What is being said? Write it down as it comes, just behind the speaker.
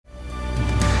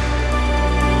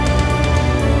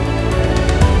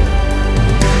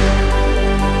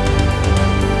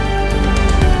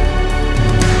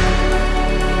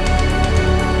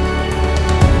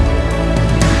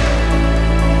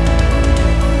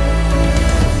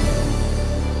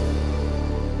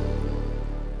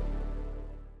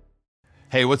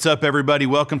Hey, what's up, everybody?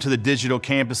 Welcome to the Digital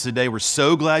Campus today. We're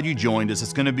so glad you joined us.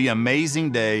 It's going to be an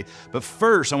amazing day. But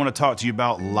first, I want to talk to you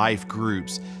about life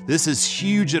groups. This is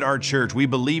huge at our church. We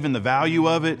believe in the value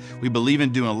of it. We believe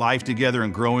in doing life together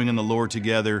and growing in the Lord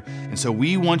together. And so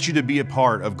we want you to be a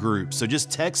part of groups. So just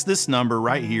text this number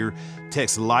right here.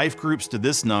 Text life groups to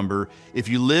this number. If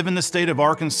you live in the state of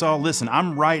Arkansas, listen,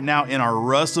 I'm right now in our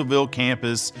Russellville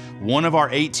campus, one of our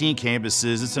 18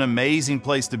 campuses. It's an amazing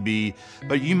place to be,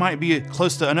 but you might be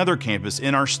close to another campus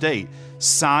in our state.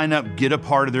 Sign up, get a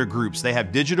part of their groups. They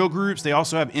have digital groups. They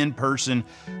also have in-person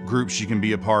groups you can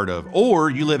be a part of. Or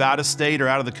you live out of state or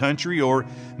out of the country, or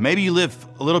maybe you live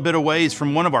a little bit away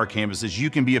from one of our campuses.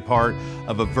 You can be a part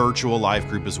of a virtual life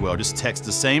group as well. Just text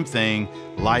the same thing,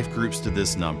 life groups, to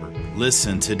this number.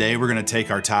 Listen, today we're going to take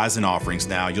our tithes and offerings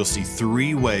now. You'll see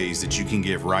 3 ways that you can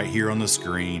give right here on the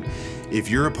screen. If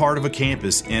you're a part of a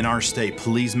campus in our state,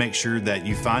 please make sure that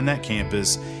you find that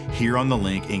campus here on the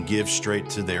link and give straight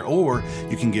to there. Or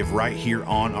you can give right here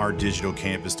on our digital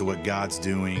campus to what God's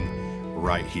doing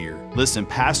right here. Listen,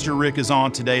 Pastor Rick is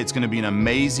on today. It's going to be an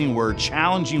amazing word,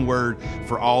 challenging word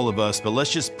for all of us. But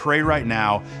let's just pray right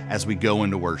now as we go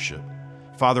into worship.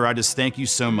 Father, I just thank you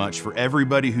so much for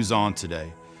everybody who's on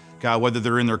today. God, whether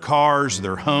they're in their cars,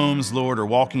 their homes, Lord, or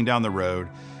walking down the road,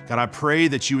 God, I pray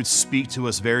that you would speak to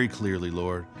us very clearly,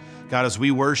 Lord. God, as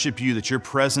we worship you, that your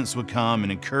presence would come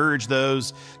and encourage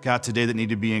those, God, today that need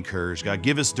to be encouraged. God,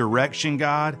 give us direction,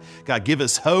 God. God, give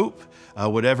us hope,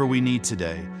 whatever we need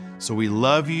today. So we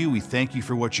love you. We thank you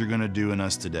for what you're going to do in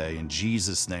us today. In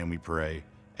Jesus' name we pray.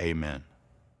 Amen.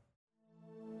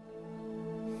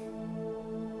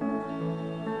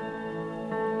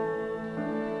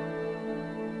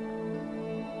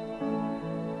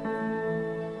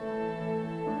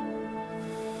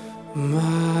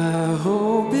 My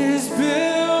hope is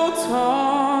built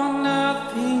on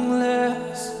nothing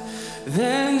less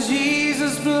than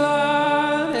Jesus'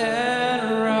 blood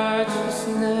and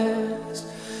righteousness.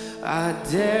 I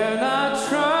dare not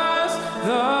trust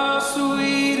the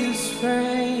sweetest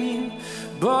frame,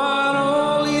 but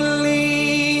only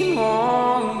lean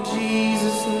on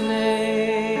Jesus'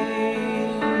 name.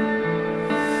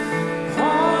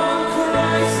 On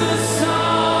Christ the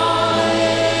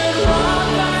solid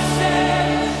rock I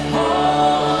stand.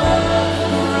 All other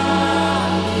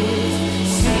ground is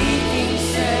sinking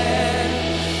sand.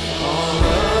 All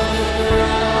other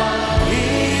ground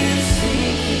is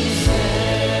sinking sand.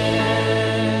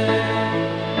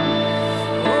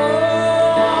 Oh,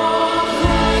 on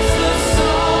Christ the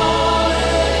solid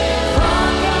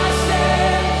rock I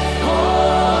stand. All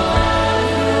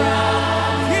other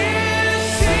ground is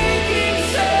sinking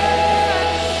sand.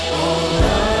 All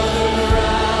other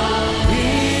ground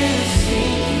is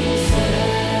sinking sand.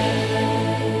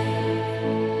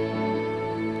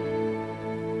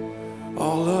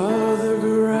 All other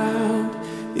ground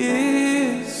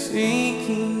is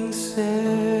sinking sand.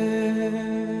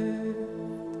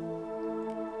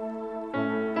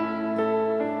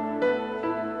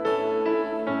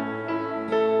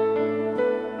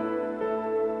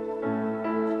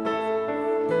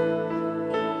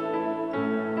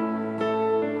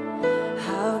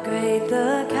 How great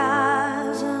the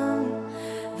chasm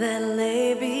that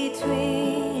lay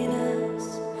between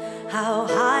us, how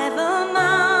high the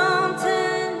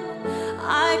mountain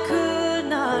I could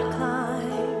not climb.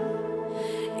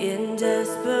 In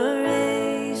desperation,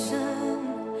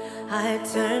 I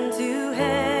turned to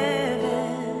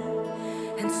heaven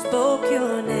and spoke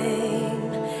your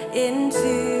name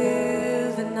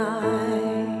into the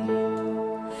night.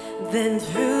 Then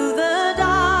through the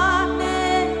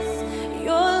darkness,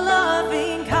 your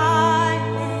loving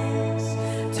kindness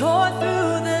tore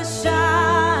through the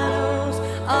shadows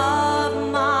of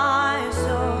my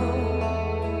soul.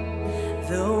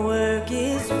 The work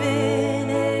is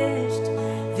finished,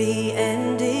 the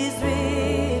end is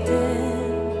written.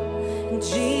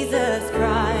 Jesus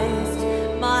Christ,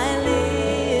 my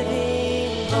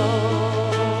living hope.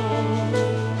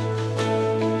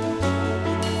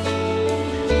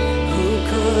 Who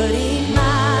could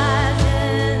imagine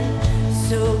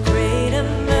so great a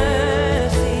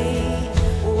mercy?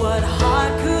 What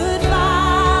heart could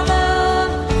fathom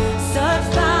such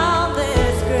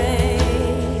boundless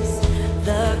grace?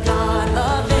 The God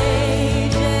of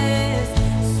ages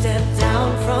stepped down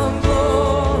from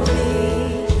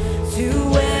glory to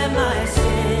wear my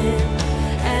sin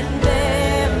and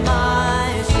bear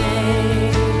my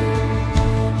shame.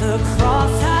 The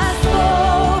cross has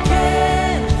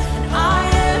spoken, I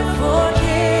am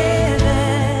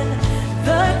forgiven.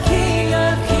 The King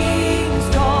of Kings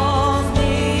calls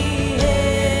me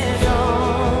his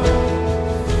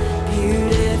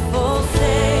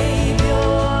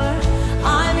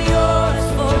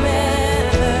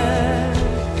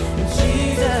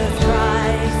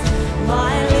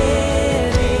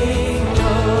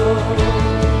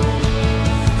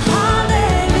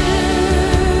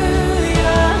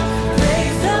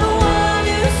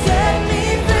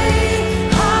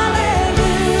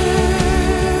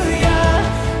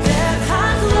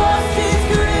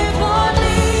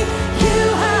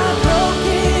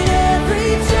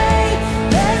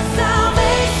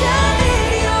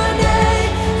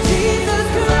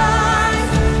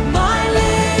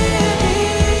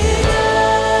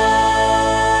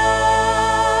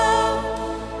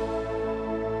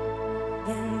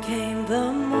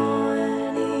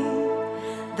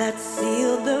that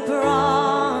sealed the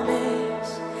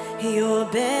promise. Your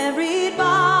buried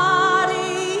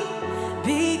body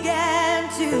began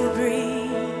to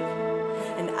breathe,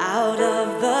 and out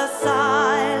of the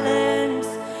silence,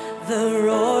 the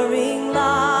roaring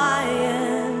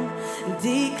lion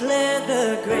declared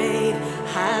the grave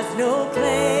has no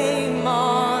claim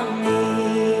on me.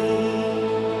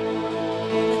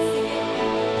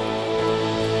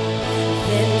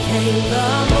 Then came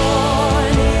the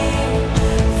morning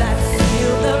that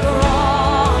sealed the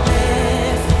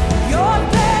promise. Your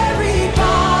buried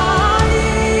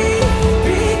body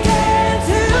began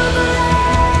to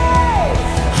break.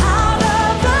 Out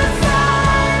of the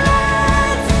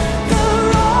silence, the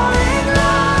roaring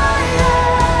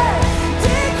lion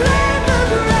declared the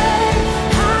grave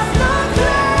has no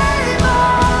claim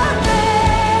on me.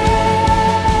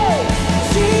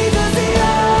 Jesus,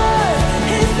 yours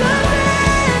is the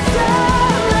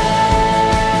victory.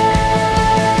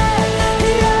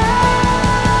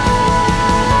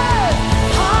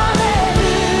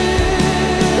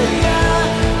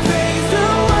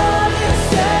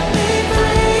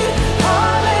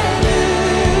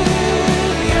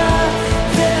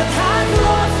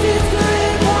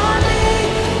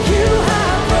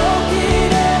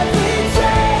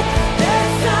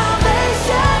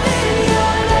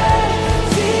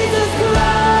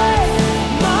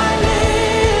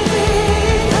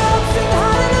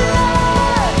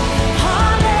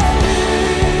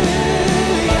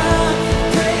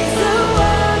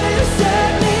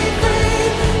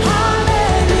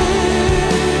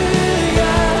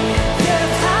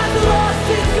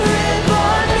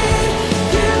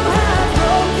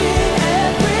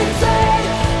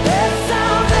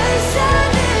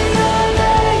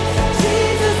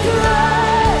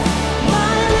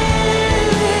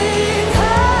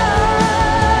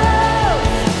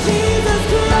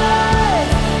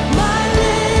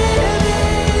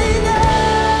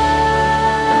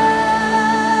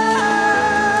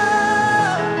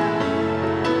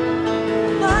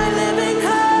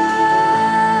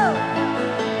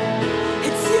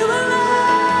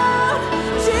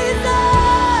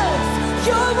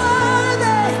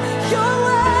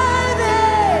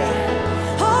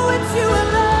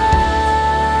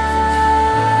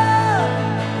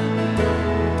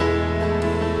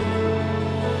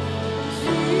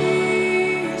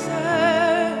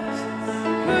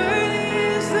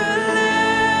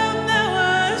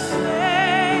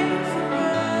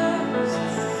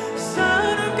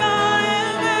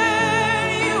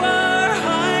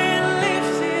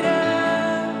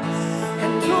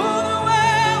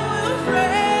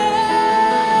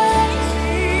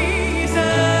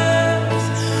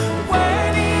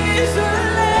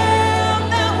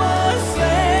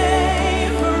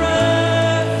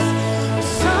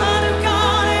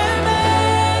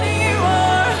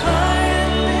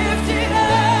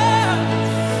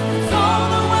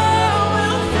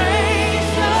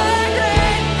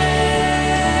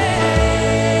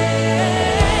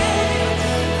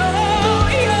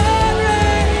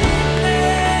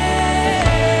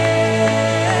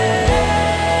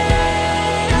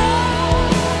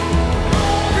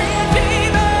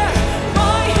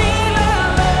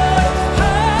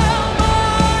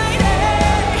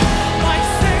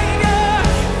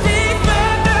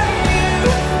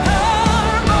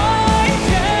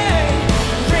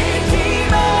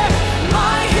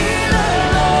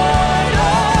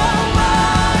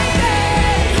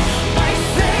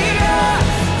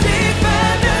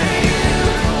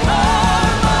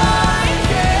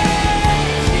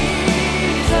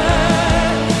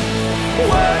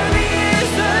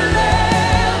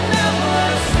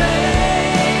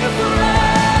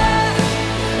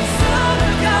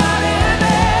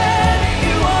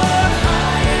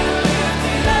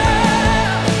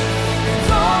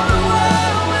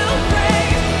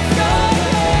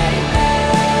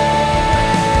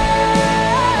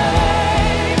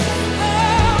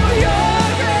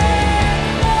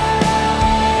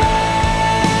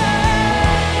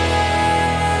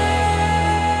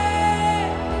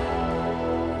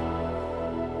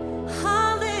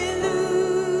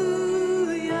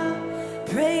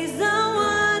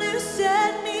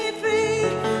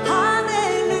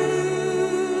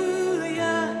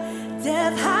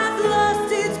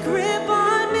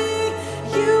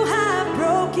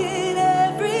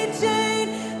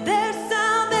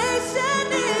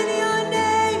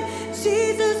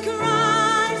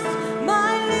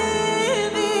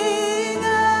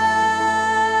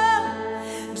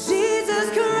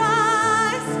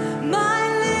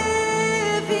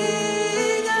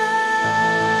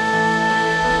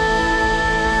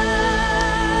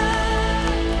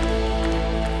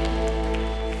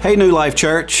 Hey, New Life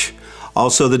Church,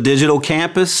 also the digital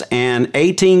campus and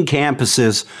 18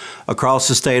 campuses across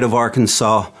the state of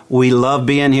Arkansas. We love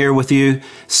being here with you,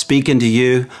 speaking to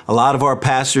you. A lot of our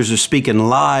pastors are speaking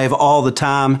live all the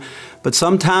time, but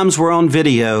sometimes we're on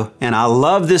video, and I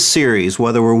love this series,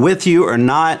 whether we're with you or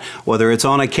not, whether it's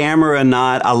on a camera or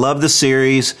not. I love the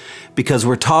series because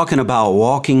we're talking about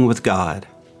walking with God.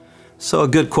 So a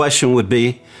good question would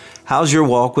be, how's your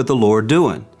walk with the Lord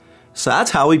doing? So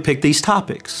that's how we pick these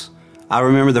topics. I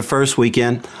remember the first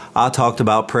weekend, I talked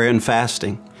about prayer and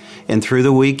fasting. And through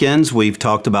the weekends, we've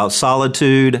talked about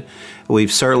solitude.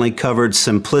 We've certainly covered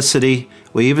simplicity.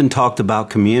 We even talked about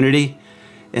community.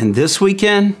 And this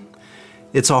weekend,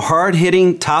 it's a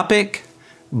hard-hitting topic,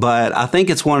 but I think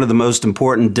it's one of the most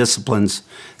important disciplines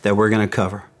that we're going to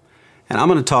cover. And I'm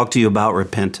going to talk to you about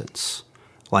repentance.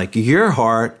 Like your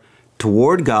heart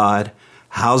toward God,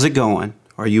 how's it going?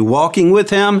 Are you walking with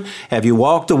Him? Have you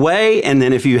walked away? And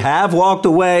then if you have walked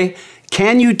away,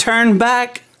 can you turn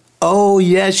back? Oh,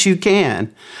 yes, you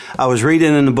can. I was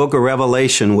reading in the book of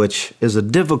Revelation, which is a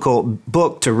difficult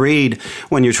book to read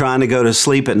when you're trying to go to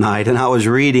sleep at night. And I was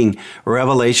reading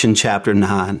Revelation chapter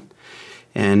 9.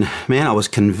 And man, I was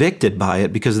convicted by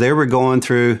it because they were going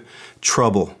through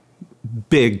trouble,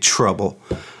 big trouble.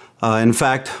 In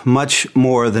fact, much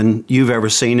more than you've ever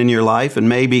seen in your life, and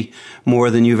maybe more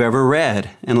than you've ever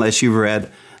read, unless you've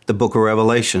read the book of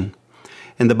Revelation.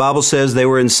 And the Bible says they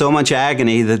were in so much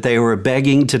agony that they were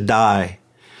begging to die,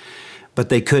 but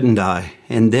they couldn't die.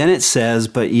 And then it says,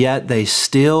 but yet they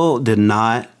still did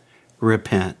not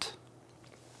repent.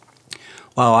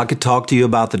 Well, I could talk to you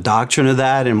about the doctrine of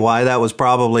that and why that was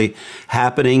probably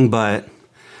happening, but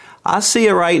I see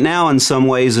it right now in some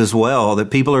ways as well, that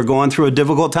people are going through a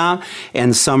difficult time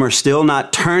and some are still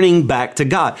not turning back to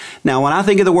God. Now, when I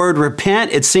think of the word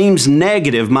repent, it seems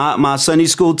negative. My Sunday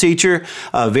school teacher,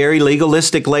 a very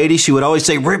legalistic lady, she would always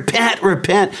say, repent,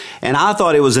 repent. And I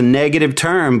thought it was a negative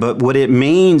term, but what it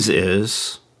means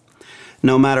is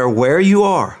no matter where you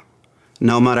are,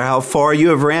 no matter how far you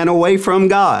have ran away from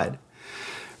God,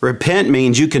 repent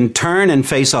means you can turn and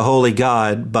face a holy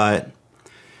God, but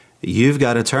you've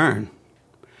got to turn.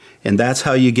 And that's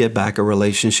how you get back a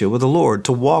relationship with the Lord,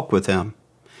 to walk with Him.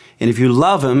 And if you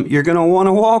love Him, you're going to want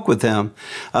to walk with Him.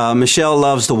 Michelle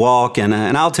loves to walk, and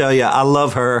I'll tell you, I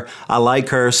love her. I like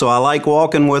her, so I like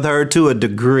walking with her to a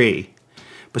degree.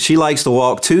 But she likes to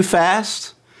walk too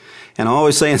fast. And I'm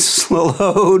always saying,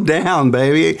 slow down,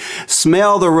 baby.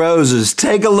 Smell the roses.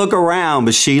 Take a look around.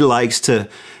 But she likes to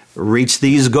reach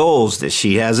these goals that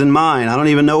she has in mind. I don't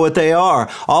even know what they are.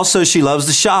 Also, she loves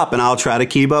to shop, and I'll try to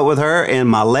keep up with her, and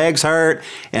my legs hurt,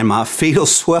 and my feet will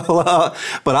swell up,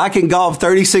 but I can golf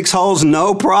 36 holes,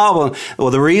 no problem.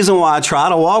 Well, the reason why I try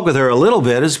to walk with her a little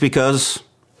bit is because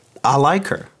I like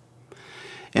her.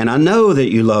 And I know that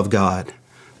you love God,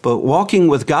 but walking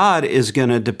with God is going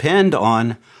to depend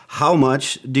on how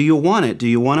much do you want it? Do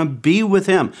you want to be with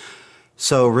Him?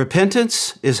 So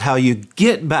repentance is how you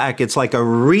get back. It's like a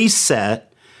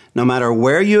reset. No matter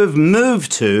where you have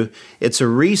moved to, it's a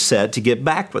reset to get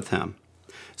back with Him.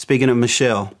 Speaking of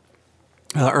Michelle,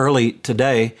 early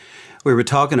today, we were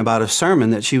talking about a sermon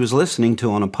that she was listening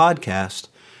to on a podcast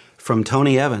from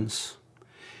Tony Evans.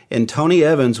 And Tony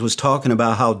Evans was talking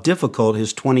about how difficult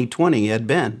his 2020 had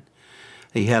been.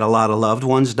 He had a lot of loved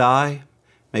ones die,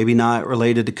 maybe not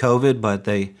related to COVID, but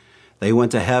they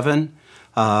went to heaven.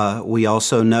 We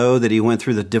also know that he went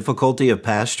through the difficulty of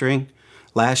pastoring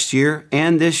last year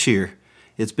and this year.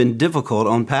 It's been difficult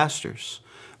on pastors,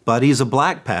 but he's a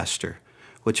black pastor,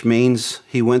 which means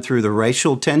he went through the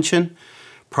racial tension,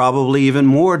 probably even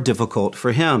more difficult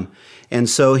for him. And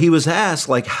so he was asked,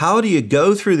 like, how do you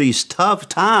go through these tough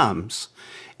times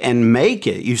and make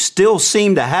it? You still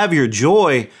seem to have your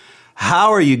joy.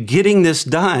 How are you getting this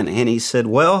done? And he said,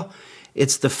 well,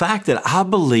 it's the fact that I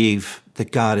believe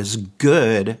that God is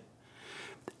good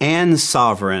and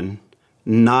sovereign,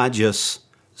 not just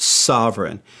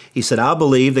sovereign. He said, I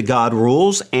believe that God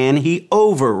rules and He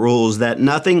overrules, that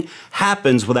nothing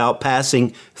happens without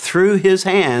passing through His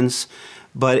hands.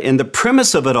 But in the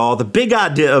premise of it all, the big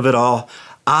idea of it all,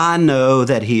 I know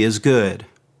that He is good.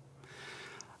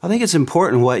 I think it's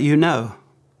important what you know.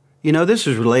 You know, this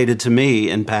is related to me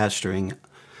in pastoring.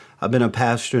 I've been a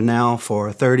pastor now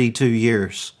for 32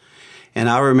 years. And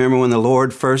I remember when the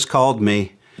Lord first called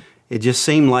me, it just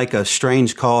seemed like a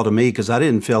strange call to me because I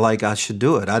didn't feel like I should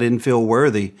do it. I didn't feel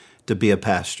worthy to be a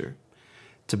pastor.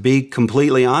 To be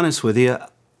completely honest with you,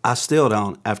 I still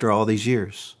don't after all these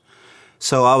years.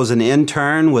 So I was an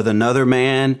intern with another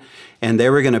man, and they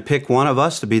were going to pick one of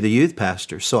us to be the youth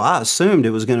pastor. So I assumed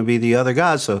it was going to be the other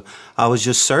guy, so I was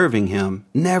just serving him,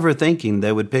 never thinking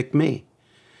they would pick me.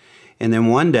 And then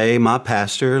one day, my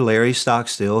pastor, Larry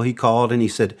Stockstill, he called and he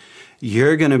said,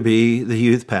 "You're going to be the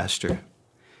youth pastor."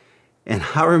 And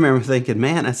I remember thinking,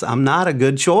 man, I'm not a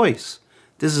good choice.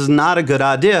 This is not a good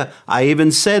idea. I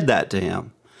even said that to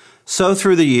him. So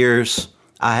through the years,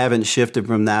 I haven't shifted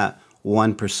from that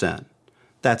 1%.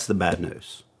 That's the bad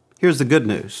news. Here's the good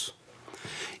news.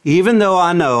 Even though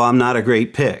I know I'm not a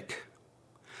great pick,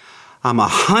 I'm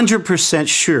 100%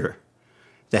 sure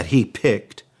that he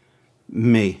picked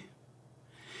me.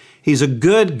 He's a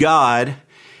good God,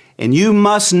 and you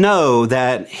must know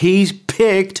that he's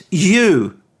picked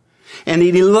you. And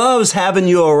he loves having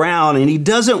you around, and he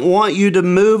doesn't want you to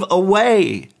move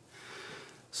away.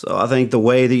 So I think the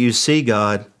way that you see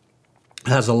God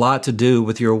has a lot to do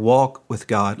with your walk with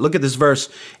God. Look at this verse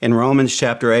in Romans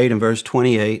chapter 8 and verse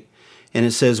 28. And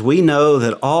it says, "We know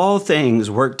that all things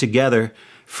work together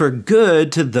for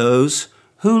good to those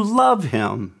who love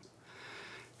him."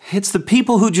 It's the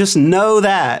people who just know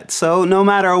that. So no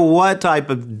matter what type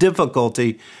of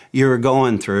difficulty you're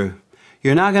going through,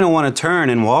 you're not going to want to turn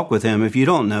and walk with him if you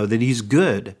don't know that he's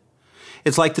good.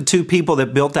 It's like the two people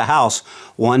that built a house,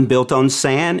 one built on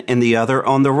sand and the other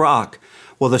on the rock.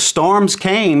 Well, the storms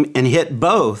came and hit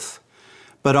both,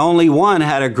 but only one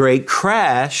had a great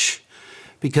crash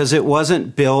because it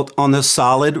wasn't built on the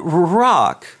solid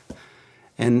rock.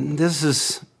 And this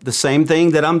is the same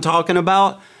thing that I'm talking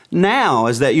about now,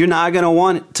 is that you're not going to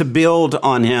want to build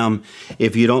on him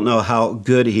if you don't know how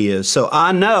good he is. So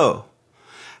I know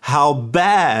how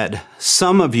bad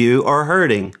some of you are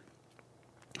hurting.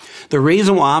 The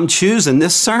reason why I'm choosing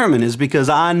this sermon is because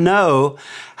I know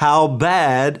how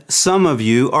bad some of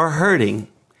you are hurting.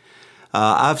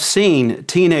 I've seen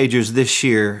teenagers this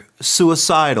year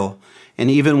suicidal, and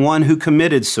even one who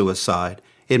committed suicide.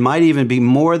 It might even be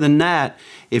more than that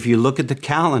if you look at the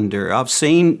calendar. I've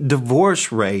seen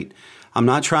divorce rate. I'm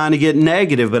not trying to get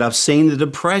negative, but I've seen the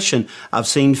depression. I've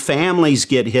seen families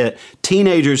get hit,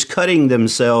 teenagers cutting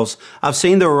themselves. I've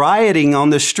seen the rioting on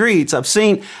the streets. I've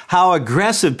seen how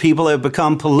aggressive people have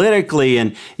become politically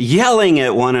and yelling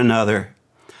at one another.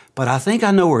 But I think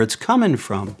I know where it's coming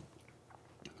from.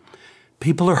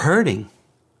 People are hurting.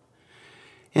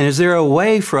 And is there a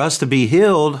way for us to be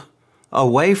healed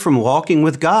away from walking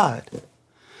with God?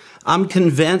 I'm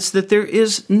convinced that there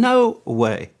is no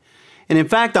way. And in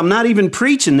fact, I'm not even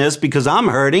preaching this because I'm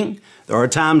hurting. There are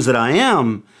times that I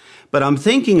am, but I'm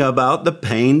thinking about the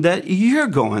pain that you're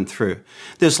going through.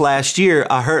 This last year,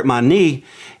 I hurt my knee,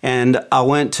 and I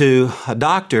went to a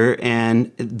doctor,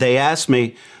 and they asked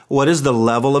me, "What is the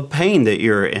level of pain that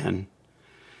you're in?"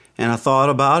 And I thought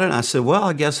about it, and I said, well,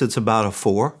 I guess it's about a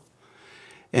 4.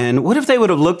 And what if they would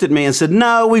have looked at me and said,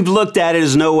 "No, we've looked at it.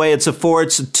 There's no way it's a 4.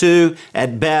 It's a 2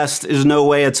 at best. There's no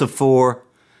way it's a 4.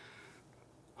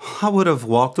 I would have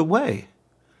walked away.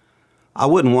 I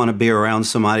wouldn't want to be around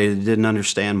somebody that didn't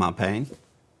understand my pain.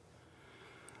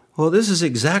 Well, this is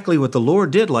exactly what the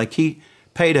Lord did. Like, he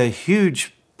paid a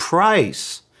huge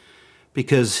price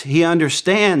because he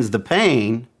understands the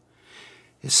pain,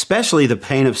 especially the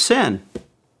pain of sin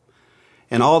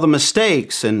and all the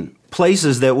mistakes and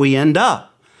places that we end up.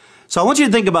 So I want you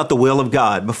to think about the will of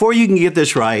God. Before you can get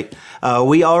this right,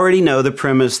 we already know the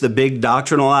premise, the big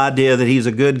doctrinal idea that he's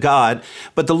a good God.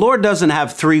 But the Lord doesn't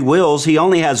have 3 wills. He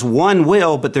only has one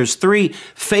will, but there's 3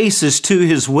 faces to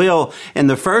his will. And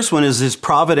the first one is his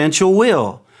providential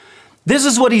will. This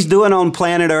is what he's doing on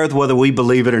planet Earth, whether we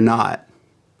believe it or not.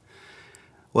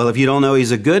 Well, if you don't know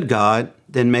he's a good God,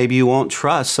 then maybe you won't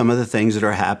trust some of the things that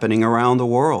are happening around the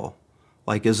world.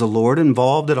 Like, is the Lord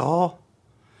involved at all?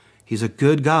 He's a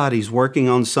good God. He's working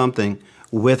on something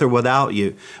with or without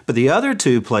you. But the other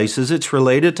 2 places, it's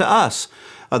related to us.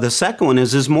 The second one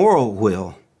is his moral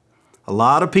will. A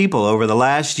lot of people over the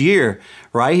last year,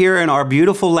 right here in our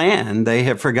beautiful land, they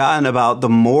have forgotten about the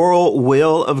moral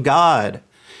will of God.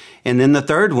 And then the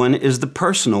third one is the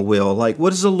personal will. Like, what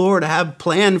does the Lord have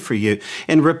planned for you?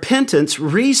 And repentance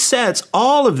resets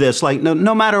all of this. Like,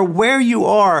 no matter where you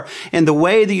are and the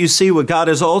way that you see what God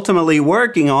is ultimately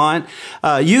working on,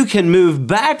 you can move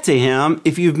back to him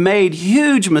if you've made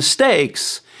huge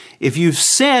mistakes. If you've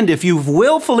sinned, if you've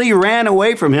willfully ran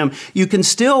away from him, you can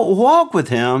still walk with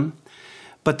him.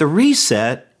 But the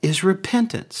reset is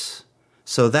repentance.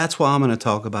 So that's why I'm going to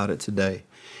talk about it today.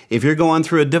 If you're going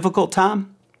through a difficult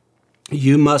time,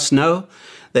 you must know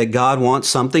that God wants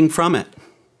something from it,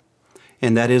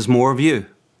 and that is more of you.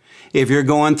 If you're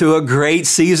going through a great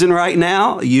season right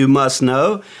now, you must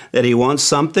know that he wants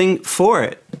something for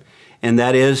it, and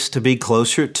that is to be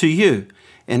closer to you.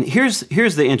 And here's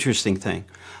the interesting thing.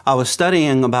 I was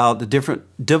studying about the different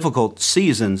difficult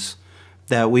seasons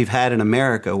that we've had in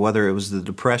America, whether it was the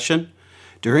Depression.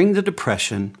 During the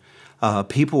Depression,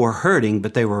 People were hurting,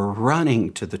 but they were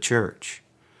running to the church.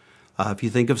 If you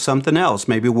think of something else,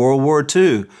 maybe World War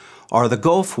II or the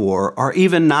Gulf War or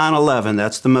even 9/11,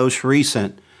 that's the most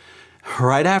recent.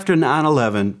 Right after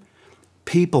 9/11,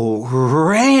 people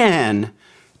ran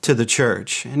to the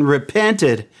church and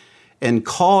repented and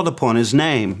called upon his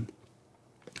name.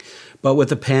 But with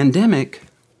the pandemic,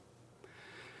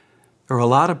 there are a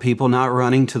lot of people not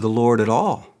running to the Lord at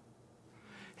all.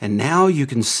 And now you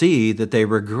can see that they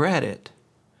regret it.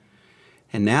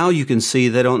 And now you can see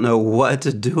they don't know what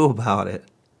to do about it.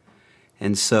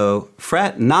 And so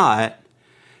fret not,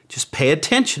 just pay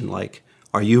attention. Like,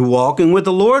 are you walking with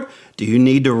the Lord? Do you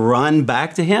need to run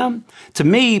back to him? To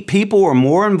me, people were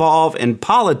more involved in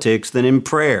politics than in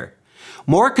prayer,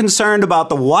 more concerned about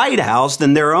the White House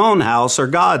than their own house or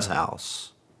God's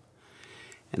house.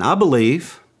 And I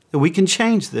believe that we can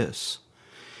change this.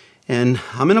 And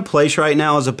I'm in a place right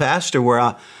now as a pastor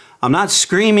where I'm not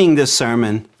screaming this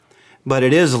sermon, but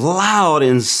it is loud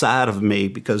inside of me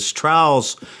because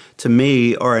trials to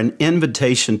me are an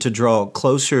invitation to draw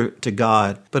closer to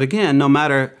God. But again, no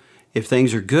matter if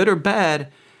things are good or bad,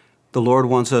 the Lord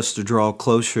wants us to draw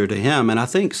closer to him. And I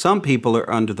think some people are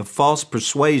under the false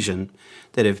persuasion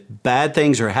that if bad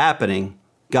things are happening,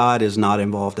 God is not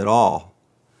involved at all.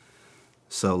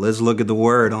 So let's look at the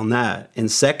word on that. In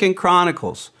 2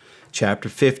 Chronicles chapter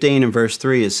 15 and verse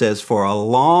 3, it says, "For a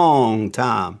long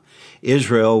time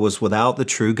Israel was without the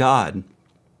true God,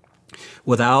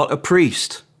 without a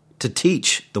priest to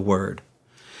teach the word.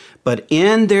 But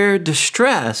in their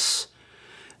distress,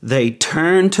 they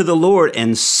turned to the Lord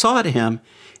and sought him,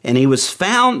 and he was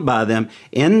found by them.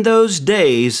 In those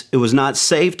days, it was not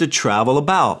safe to travel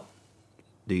about."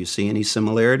 Do you see any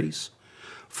similarities?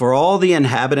 "For all the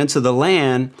inhabitants of the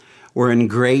land were in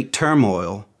great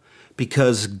turmoil,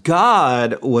 because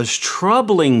God was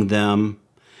troubling them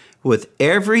with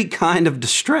every kind of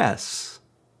distress."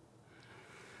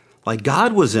 Like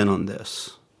God was in on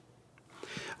this.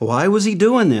 Why was he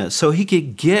doing this? So he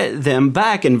could get them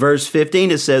back. In verse 15,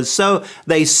 it says, "So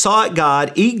they sought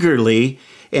God eagerly,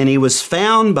 and he was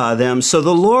found by them. So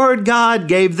the Lord God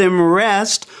gave them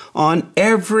rest on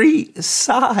every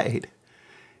side."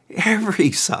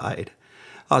 Every side.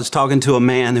 I was talking to a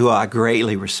man who I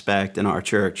greatly respect in our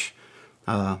church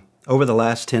over the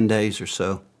last 10 days or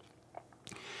so.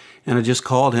 And I just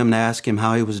called him to ask him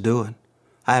how he was doing.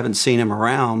 I haven't seen him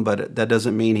around, but that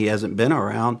doesn't mean he hasn't been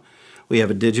around. We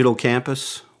have a digital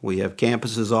campus. We have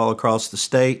campuses all across the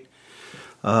state.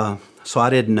 So I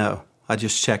didn't know. I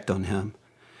just checked on him.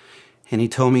 And he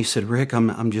told me, he said, "Rick,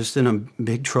 I'm just in a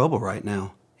big trouble right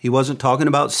now." He wasn't talking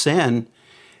about sin.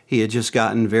 He had just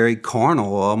gotten very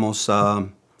carnal, almost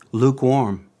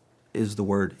lukewarm is the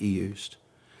word he used.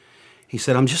 He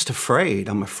said, "I'm just afraid.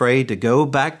 I'm afraid to go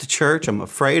back to church. I'm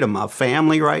afraid of my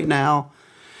family right now."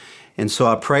 And so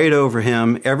I prayed over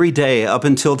him every day up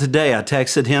until today. I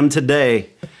texted him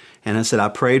today and I said, "I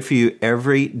prayed for you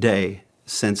every day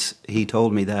since he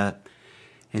told me that."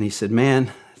 And he said,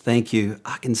 "Man, thank you.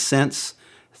 I can sense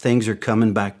things are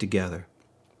coming back together."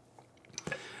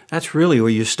 That's really where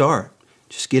you start,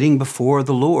 just getting before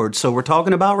the Lord. So we're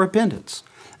talking about repentance.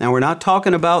 Now, we're not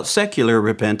talking about secular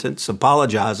repentance,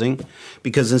 apologizing,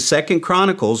 because in 2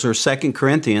 Chronicles, or 2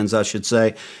 Corinthians, I should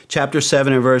say, chapter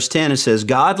 7 and verse 10, it says,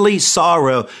 "Godly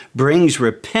sorrow brings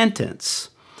repentance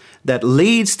that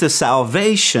leads to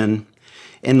salvation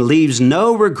and leaves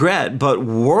no regret, but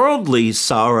worldly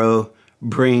sorrow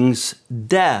brings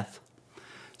death."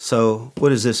 So what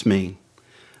does this mean?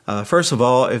 First of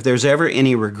all, if there's ever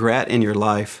any regret in your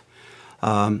life,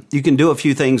 you can do a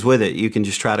few things with it. You can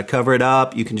just try to cover it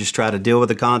up. You can just try to deal with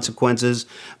the consequences.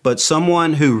 But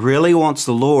someone who really wants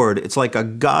the Lord, it's like a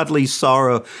godly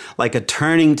sorrow, like a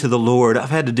turning to the Lord.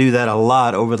 I've had to do that a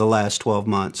lot over the last 12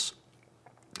 months.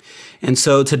 And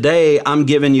so today I'm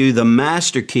giving you the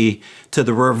master key to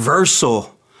the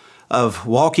reversal of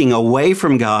walking away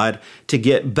from God to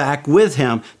get back with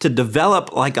him, to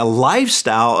develop like a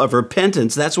lifestyle of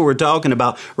repentance. That's what we're talking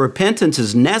about. Repentance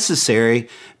is necessary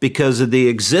because of the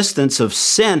existence of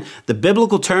sin. The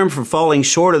biblical term for falling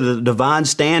short of the divine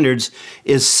standards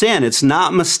is sin. It's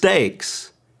not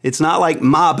mistakes. It's not like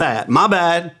my bad.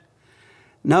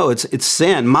 No, it's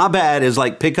sin. My bad is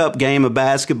like pickup game of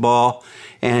basketball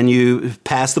and you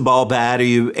pass the ball bad or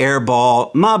you air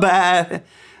ball. My bad.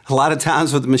 A lot of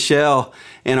times with Michelle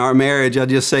in our marriage, I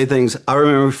just say things. I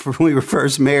remember when we were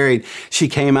first married, she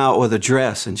came out with a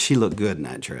dress and she looked good in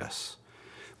that dress.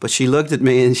 But she looked at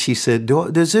me and she said,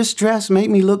 "Does this dress make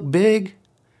me look big?"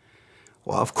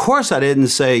 Well, of course I didn't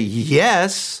say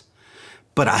yes,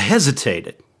 but I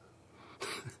hesitated.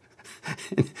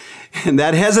 And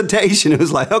that hesitation, it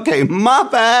was like, okay, my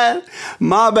bad,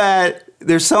 my bad.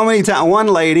 There's so many times. One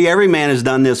lady, every man has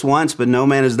done this once, but no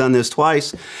man has done this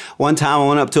twice. One time I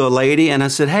went up to a lady and I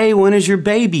said, hey, when is your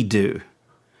baby due?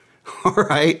 All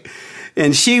right.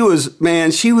 And she was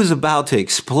about to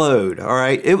explode. All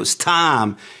right. It was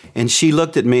time. And she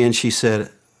looked at me and she said,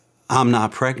 I'm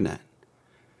not pregnant.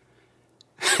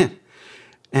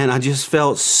 And I just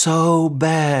felt so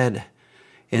bad.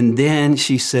 And then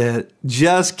she said,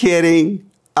 just kidding.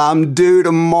 I'm due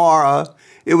tomorrow.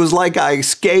 It was like I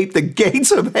escaped the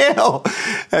gates of hell.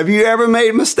 Have you ever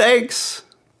made mistakes?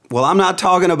 Well, I'm not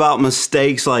talking about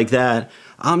mistakes like that.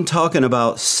 I'm talking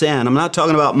about sin. I'm not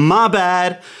talking about my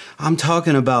bad. I'm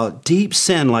talking about deep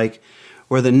sin, like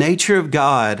where the nature of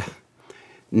God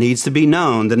needs to be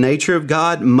known. The nature of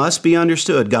God must be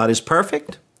understood. God is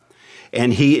perfect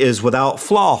and he is without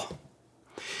flaw.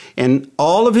 In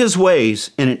all of his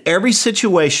ways and in every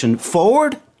situation,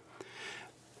 forward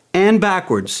and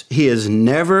backwards, he has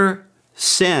never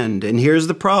sinned. And here's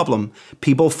the problem.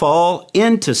 People fall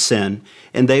into sin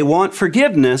and they want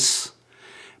forgiveness,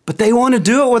 but they want to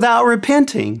do it without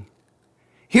repenting.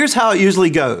 Here's how it usually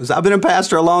goes. I've been a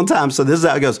pastor a long time, so this is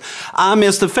how it goes. I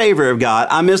miss the favor of God.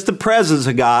 I miss the presence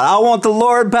of God. I want the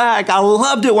Lord back. I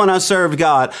loved it when I served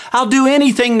God. I'll do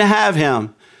anything to have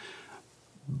him.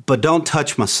 But don't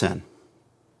touch my sin.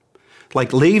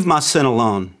 Like, leave my sin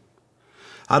alone.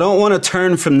 I don't want to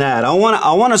turn from that. I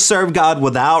want to serve God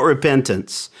without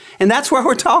repentance. And that's where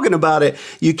we're talking about it.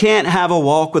 You can't have a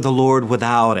walk with the Lord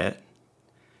without it.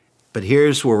 But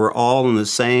here's where we're all in the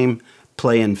same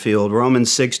playing field.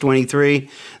 Romans 6:23,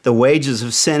 the wages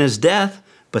of sin is death,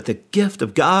 but the gift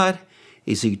of God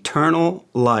is eternal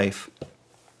life.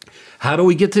 How do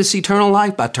we get this eternal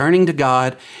life? By turning to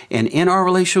God. And in our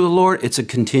relationship with the Lord, it's a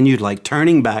continued, like,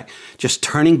 turning back, just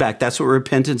turning back. That's what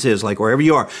repentance is. Like, wherever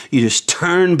you are, you just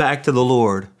turn back to the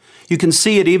Lord. You can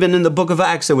see it even in the book of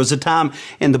Acts. There was a time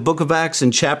in the book of Acts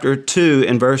in chapter 2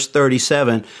 and verse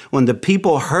 37 when the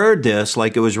people heard this,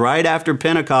 like it was right after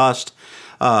Pentecost,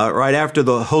 right after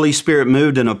the Holy Spirit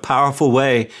moved in a powerful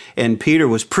way and Peter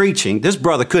was preaching. This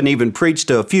brother couldn't even preach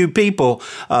to a few people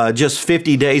just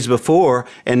 50 days before,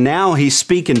 and now he's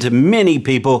speaking to many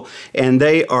people and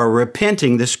they are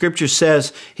repenting. The scripture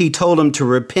says he told them to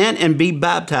repent and be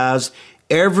baptized,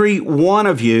 every one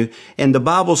of you, and the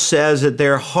Bible says that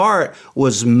their heart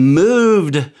was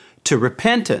moved to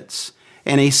repentance.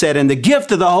 And he said, and the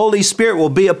gift of the Holy Spirit will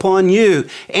be upon you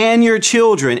and your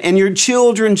children and your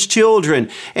children's children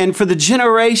and for the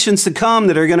generations to come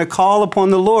that are going to call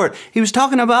upon the Lord. He was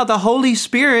talking about the Holy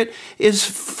Spirit is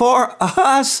for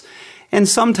us. And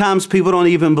sometimes people don't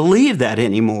even believe that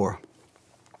anymore.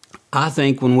 I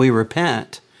think when we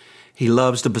repent, he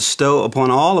loves to bestow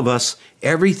upon all of us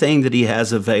everything that he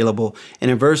has available. And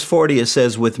in verse 40, it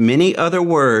says, with many other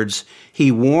words,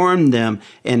 he warned them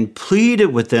and pleaded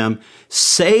with them,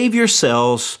 save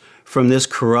yourselves from this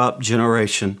corrupt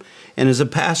generation. And as a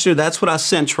pastor, that's what I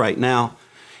sense right now,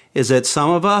 is that some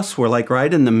of us, we're like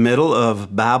right in the middle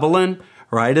of Babylon,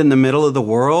 right in the middle of the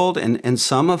world. And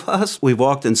some of us, we've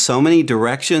walked in so many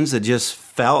directions that just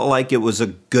felt like it was a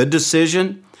good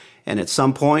decision. And at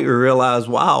some point we realize,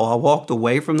 wow, I walked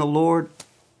away from the Lord.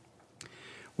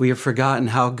 We have forgotten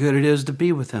how good it is to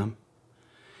be with him.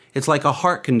 It's like a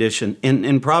heart condition.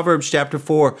 In Proverbs chapter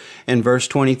 4 and verse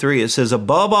 23, it says,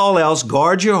 above all else,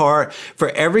 guard your heart, for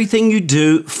everything you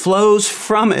do flows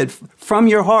from it, from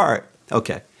your heart.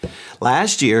 Okay.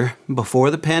 Last year, before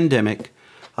the pandemic,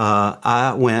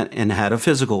 I went and had a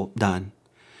physical done.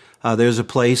 There's a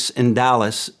place in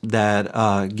Dallas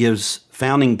that gives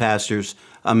founding pastors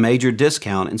a major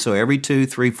discount. And so every 2,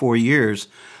 3, 4 years,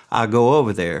 I go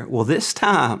over there. Well, this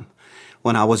time,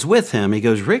 when I was with him, he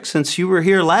goes, Rick, since you were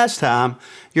here last time,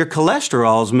 your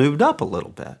cholesterol's moved up a little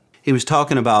bit. He was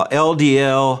talking about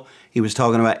LDL. He was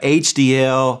talking about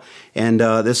HDL. And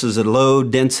this is a low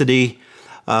density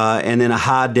and then a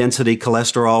high density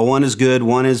cholesterol. One is good,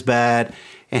 one is bad.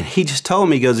 And he just told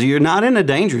me, he goes, you're not in a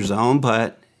danger zone,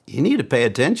 but you need to pay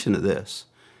attention to this.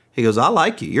 He goes, I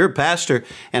like you. You're a pastor,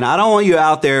 and I don't want you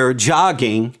out there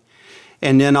jogging,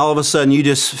 and then all of a sudden you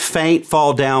just faint,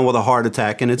 fall down with a heart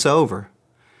attack, and it's over.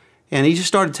 And he just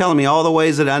started telling me all the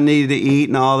ways that I needed to eat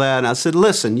and all that. And I said,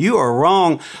 listen, you are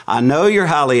wrong. I know you're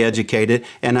highly educated,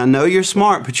 and I know you're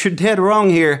smart, but you're dead wrong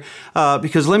here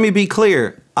because let me be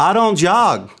clear. I don't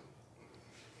jog.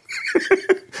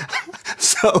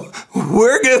 So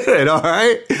we're good, all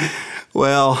right?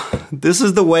 Well, this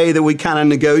is the way that we kind of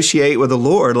negotiate with the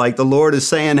Lord. Like the Lord is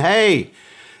saying, hey,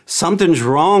 something's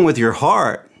wrong with your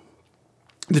heart.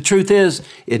 The truth is,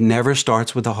 it never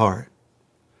starts with the heart.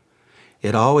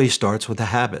 It always starts with the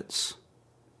habits.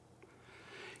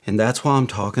 And that's why I'm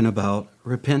talking about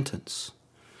repentance.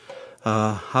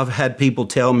 I've had people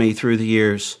tell me through the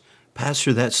years,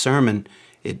 Pastor, that sermon,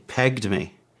 it pegged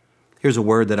me. Here's a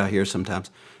word that I hear sometimes.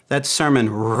 That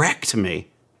sermon wrecked me.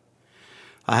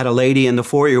 I had a lady in the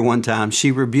foyer one time.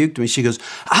 She rebuked me. She goes,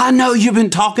 I know you've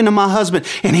been talking to my husband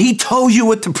and he told you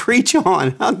what to preach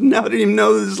on. I didn't even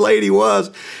know who this lady was.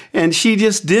 And she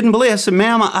just didn't believe. I said,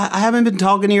 ma'am, I haven't been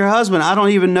talking to your husband. I don't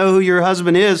even know who your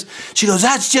husband is. She goes,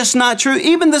 that's just not true.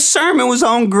 Even the sermon was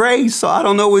on grace. So I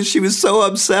don't know what she was so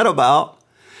upset about.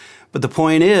 But the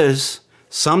point is,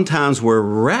 sometimes we're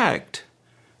wrecked,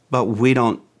 but we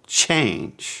don't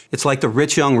change. It's like the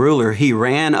rich young ruler. He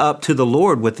ran up to the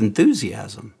Lord with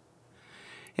enthusiasm.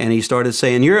 And he started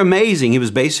saying, you're amazing. He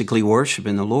was basically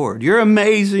worshiping the Lord. You're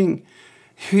amazing.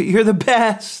 You're the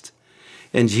best.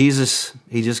 And Jesus,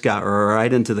 he just got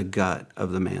right into the gut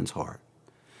of the man's heart.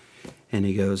 And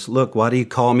he goes, look, why do you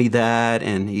call me that?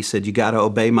 And he said, you got to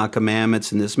obey my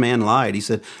commandments. And this man lied. He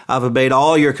said, I've obeyed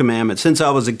all your commandments. Since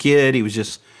I was a kid, he was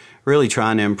just really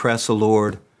trying to impress the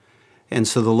Lord. And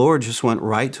so the Lord just went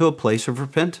right to a place of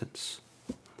repentance.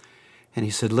 And he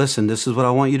said, listen, this is what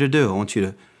I want you to do. I want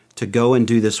you to go and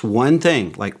do this one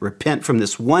thing, like repent from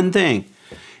this one thing.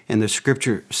 And the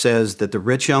scripture says that the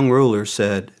rich young ruler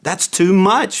said, that's too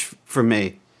much for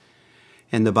me.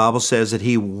 And the Bible says that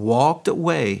he walked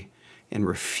away and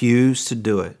refused to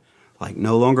do it, like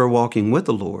no longer walking with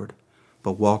the Lord,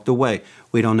 but walked away.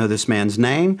 We don't know this man's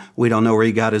name. We don't know where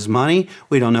he got his money.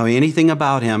 We don't know anything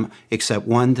about him except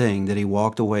one thing, that he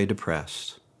walked away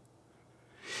depressed.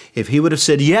 If he would have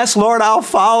said, yes, Lord, I'll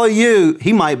follow you,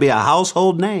 he might be a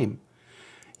household name.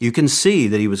 You can see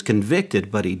that he was convicted,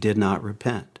 but he did not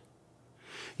repent.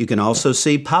 You can also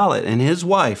see Pilate and his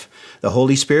wife. The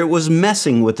Holy Spirit was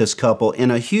messing with this couple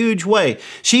in a huge way.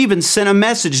 She even sent a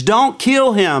message, don't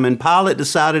kill him. And Pilate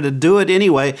decided to do it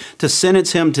anyway, to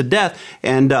sentence him to death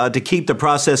and to keep the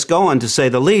process going, to say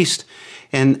the least.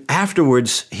 And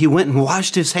afterwards, he went and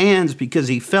washed his hands because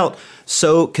he felt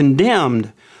so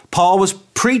condemned. Paul was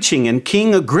preaching and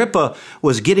King Agrippa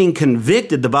was getting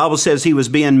convicted. The Bible says he was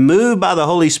being moved by the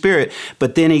Holy Spirit,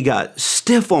 but then he got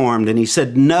stiff-armed and he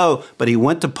said no. But he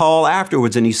went to Paul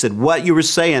afterwards and he said, what you were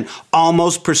saying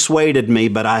almost persuaded me,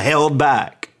 but I held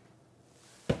back.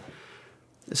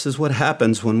 This is what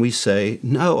happens when we say,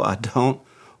 no, I don't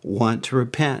want to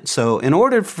repent. So in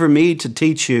order for me to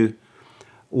teach you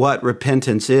what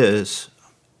repentance is,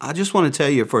 I just want to tell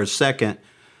you for a second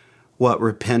what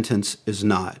repentance is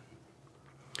not.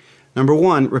 Number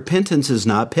one, repentance is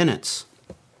not penance.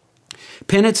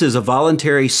 Penance is a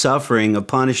voluntary suffering of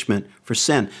punishment for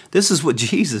sin. This is what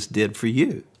Jesus did for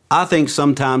you. I think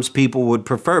sometimes people would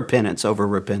prefer penance over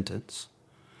repentance.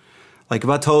 Like if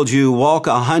I told you walk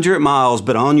 100 miles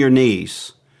but on your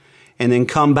knees and then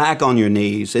come back on your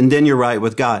knees and then you're right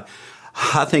with God.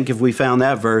 I think if we found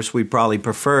that verse, we'd probably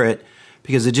prefer it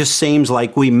because it just seems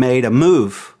like we made a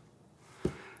move.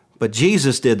 But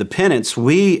Jesus did the penance.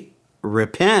 We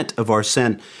repent of our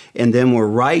sin, and then we're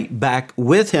right back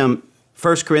with him.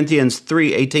 1 Corinthians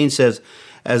 3:18 says,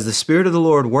 as the Spirit of the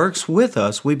Lord works with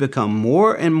us, we become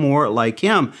more and more like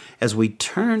him as we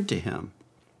turn to him.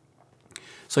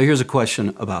 So here's a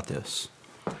question about this.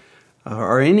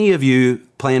 Are any of you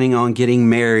planning on getting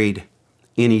married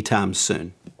anytime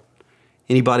soon?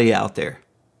 Anybody out there?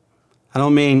 I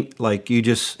don't mean like you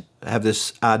just have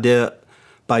this idea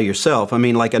by yourself. I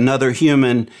mean, like another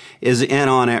human is in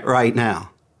on it right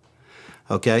now.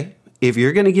 Okay? If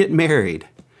you're going to get married,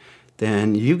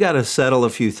 then you've got to settle a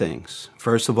few things.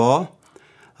 First of all,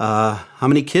 how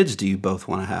many kids do you both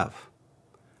want to have?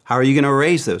 How are you going to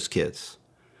raise those kids?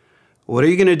 What are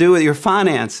you going to do with your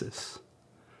finances?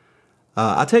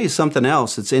 I'll tell you something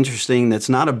else that's interesting that's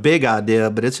not a big idea,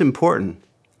 but it's important.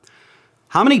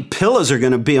 How many pillows are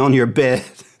going to be on your bed?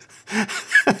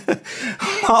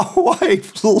 My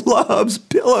wife loves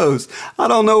pillows. I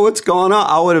don't know what's going on.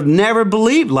 I would have never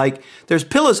believed, like, there's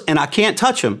pillows and I can't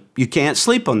touch them. You can't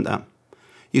sleep on them.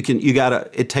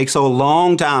 It takes a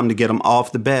long time to get them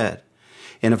off the bed.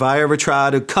 And if I ever try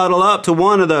to cuddle up to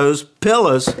one of those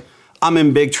pillows, I'm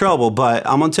in big trouble. But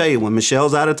I'm going to tell you, when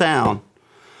Michelle's out of town,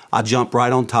 I jump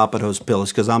right on top of those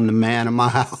pillows because I'm the man in my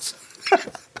house.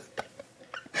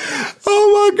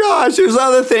 Oh my gosh, there's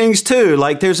other things too.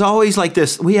 Like there's always like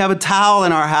this, we have a towel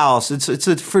in our house.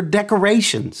 It's for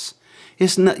decorations.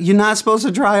 You're not supposed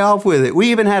to dry off with it. We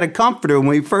even had a comforter when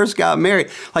we first got married.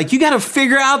 Like you got to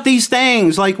figure out these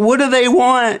things. Like what do they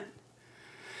want?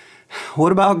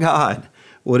 What about God?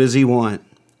 What does he want?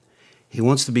 He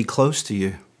wants to be close to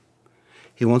you.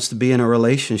 He wants to be in a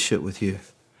relationship with you.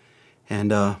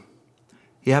 And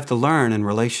you have to learn in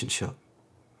relationship.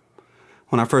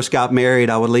 When I first got married,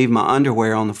 I would leave my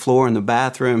underwear on the floor in the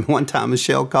bathroom. One time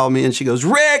Michelle called me and she goes,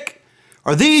 "Rick,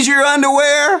 are these your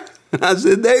underwear?" And I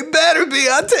said, "They better be.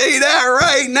 I'll tell you that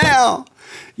right now."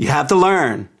 You have to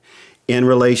learn in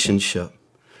relationship.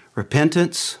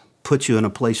 Repentance puts you in a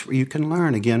place where you can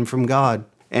learn again from God.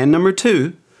 And number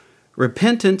 2,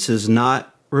 repentance is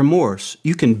not remorse.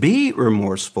 You can be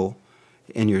remorseful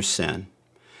in your sin.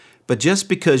 But just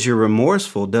because you're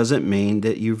remorseful doesn't mean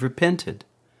that you've repented.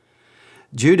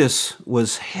 Judas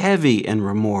was heavy in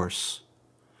remorse,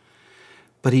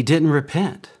 but he didn't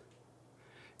repent.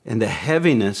 And the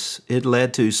heaviness, it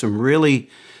led to some really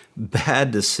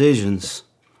bad decisions.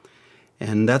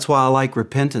 And that's why I like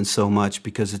repentance so much,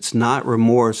 because it's not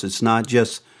remorse. It's not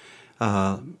just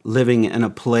living in a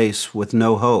place with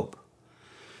no hope.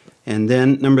 And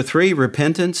then number 3,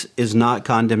 repentance is not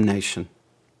condemnation.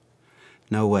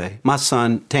 No way. My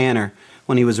son, Tanner,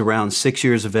 when he was around 6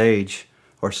 years of age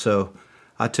or so,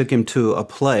 I took him to a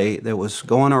play that was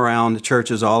going around the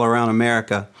churches all around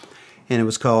America, and it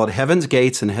was called Heaven's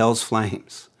Gates and Hell's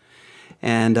Flames.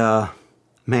 And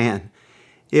man,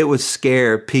 it would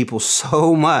scare people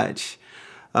so much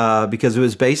because it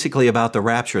was basically about the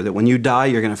rapture, that when you die,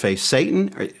 you're going to face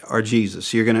Satan or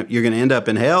Jesus. You're going to end up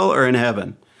in hell or in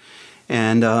heaven.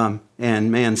 And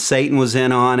man, Satan was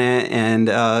in on it, and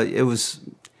it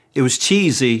was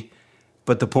cheesy,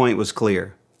 but the point was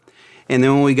clear. And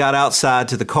then when we got outside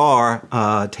to the car,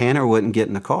 Tanner wouldn't get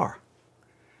in the car.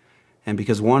 And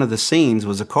because one of the scenes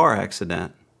was a car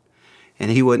accident, and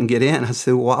he wouldn't get in, I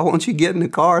said, "Why won't you get in the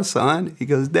car, son?" He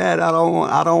goes, "Dad, I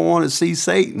don't want to see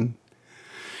Satan."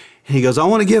 And he goes, "I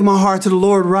want to give my heart to the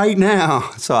Lord right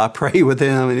now." So I prayed with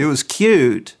him, and it was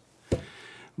cute,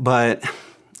 but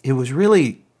it was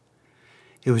really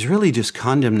just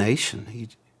condemnation.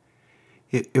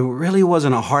 It really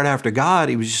wasn't a heart after God.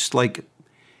 He was just like,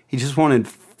 he just wanted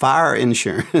fire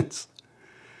insurance.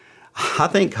 I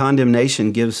think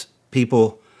condemnation gives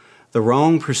people the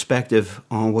wrong perspective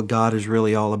on what God is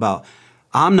really all about.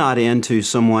 I'm not into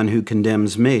someone who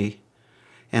condemns me,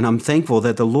 and I'm thankful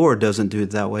that the Lord doesn't do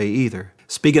it that way either.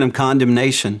 Speaking of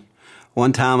condemnation,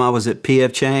 one time I was at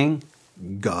P.F. Chang,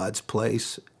 God's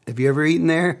place. Have you ever eaten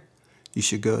there? You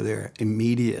should go there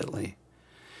immediately.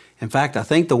 In fact, I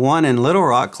think the one in Little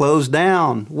Rock closed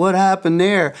down. What happened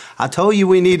there? I told you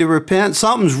we need to repent.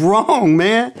 Something's wrong,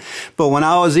 man. But when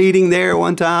I was eating there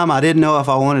one time, I didn't know if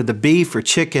I wanted the beef or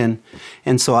chicken.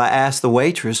 And so I asked the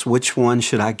waitress, which one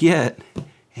should I get?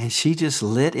 And she just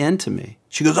lit into me.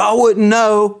 She goes, "I wouldn't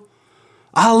know.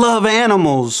 I love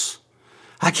animals.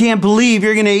 I can't believe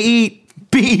you're going to eat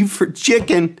beef or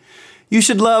chicken. You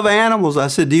should love animals." I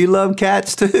said, "Do you love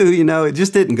cats too?" You know, it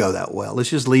just didn't go that well. Let's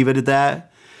just leave it at that.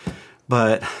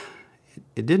 But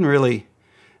it didn't really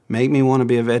make me want to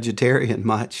be a vegetarian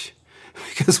much,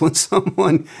 because when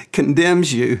someone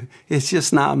condemns you, it's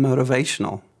just not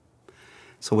motivational.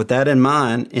 So with that in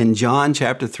mind, in John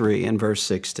chapter 3 and verse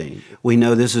 16, we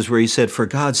know this is where he said, "For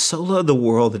God so loved the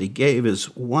world that he gave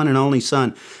his one and only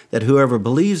Son, that whoever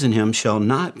believes in him shall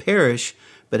not perish,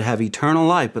 but have eternal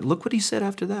life." But look what he said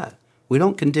after that. We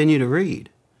don't continue to read.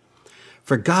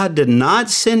 "For God did not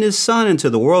send his Son into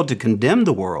the world to condemn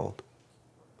the world."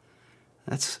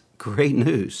 That's great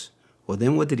news. Well,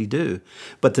 then what did he do?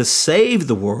 "But to save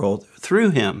the world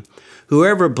through him.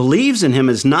 Whoever believes in him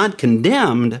is not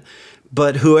condemned,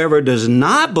 but whoever does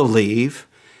not believe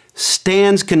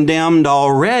stands condemned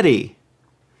already."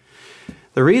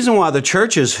 The reason why the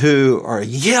churches who are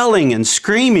yelling and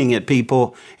screaming at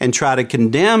people and try to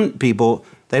condemn people,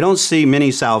 they don't see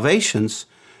many salvations,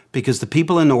 because the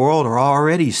people in the world are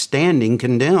already standing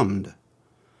condemned.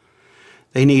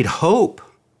 They need hope.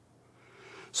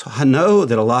 So I know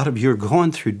that a lot of you are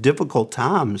going through difficult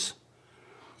times,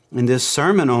 and this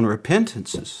sermon on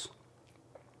repentance is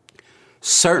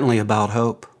certainly about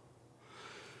hope.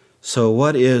 So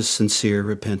what is sincere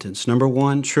repentance? Number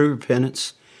 1, true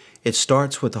repentance, it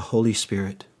starts with the Holy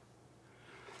Spirit.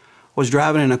 I was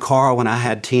driving in a car when I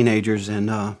had teenagers, and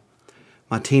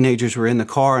my teenagers were in the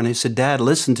car, and they said, "Dad,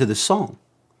 listen to the song."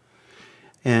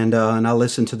 And I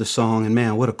listened to the song, and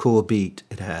man, what a cool beat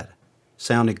it had.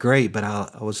 Sounded great, but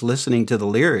I was listening to the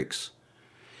lyrics,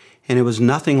 and it was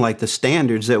nothing like the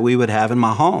standards that we would have in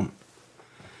my home.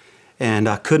 And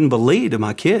I couldn't believe that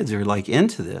my kids are like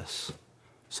into this.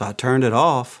 So I turned it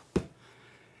off,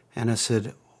 and I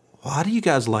said, "Why do you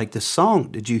guys like this song?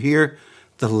 Did you hear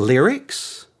the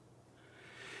lyrics?"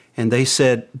 And they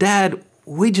said, "Dad,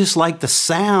 we just like the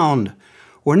sound.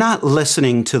 We're not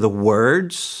listening to the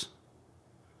words."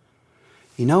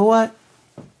 You know what?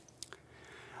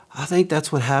 I think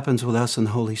that's what happens with us and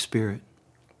the Holy Spirit.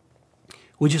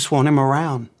 We just want him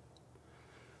around.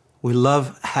 We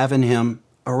love having him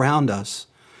around us.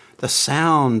 The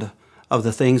sound of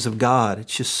the things of God,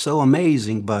 it's just so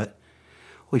amazing, but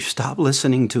we've stopped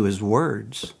listening to his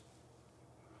words.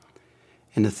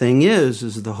 And the thing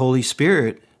is the Holy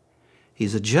Spirit,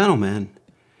 he's a gentleman,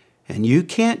 and you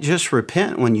can't just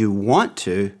repent when you want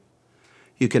to.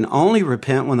 You can only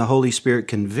repent when the Holy Spirit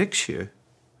convicts you.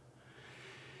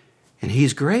 And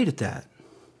he's great at that.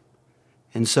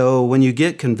 And so when you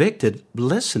get convicted,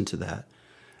 listen to that.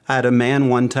 I had a man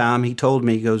one time, he told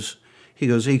me,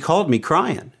 he called me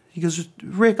crying. He goes,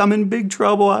 Rick, I'm in big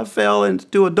trouble. I fell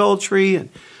into adultery. And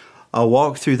I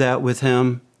walked through that with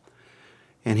him,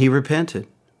 and he repented,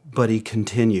 but he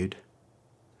continued.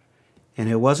 And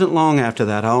it wasn't long after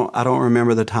that. I don't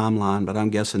remember the timeline, but I'm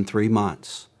guessing 3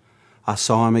 months. I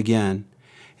saw him again.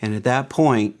 And at that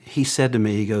point, he said to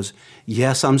me, he goes,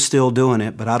 yes, I'm still doing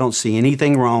it, but I don't see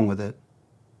anything wrong with it.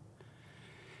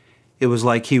 It was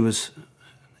like he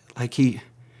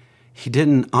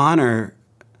didn't honor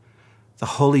the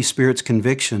Holy Spirit's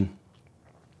conviction.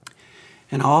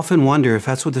 And I often wonder if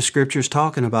that's what the Scripture's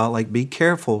talking about, like be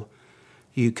careful.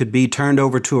 You could be turned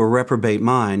over to a reprobate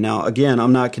mind. Now, again,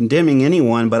 I'm not condemning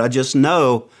anyone, but I just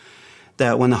know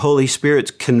that when the Holy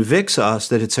Spirit convicts us,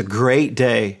 that it's a great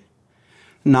day,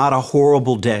 not a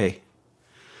horrible day.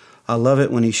 I love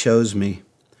it when he shows me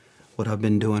what I've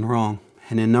been doing wrong.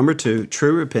 And then number 2,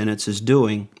 true repentance is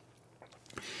doing.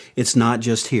 It's not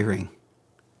just hearing.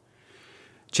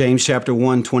 James chapter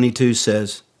 1:22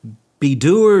 says, be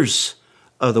doers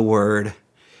of the word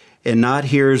and not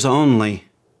hearers only,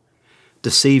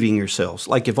 deceiving yourselves.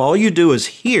 Like if all you do is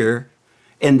hear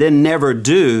and then never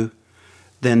do,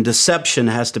 then deception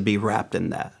has to be wrapped in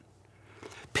that.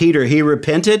 Peter, he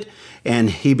repented and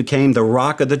he became the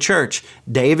rock of the church.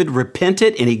 David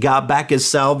repented and he got back his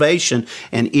salvation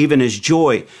and even his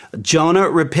joy. Jonah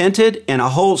repented and a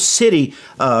whole city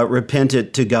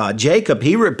repented to God. Jacob,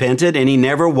 he repented and he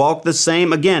never walked the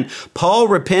same again. Paul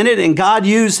repented and God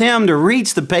used him to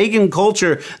reach the pagan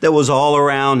culture that was all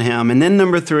around him. And then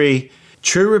number 3,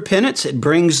 true repentance, it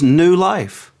brings new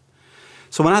life.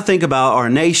 So when I think about our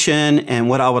nation and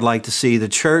what I would like to see the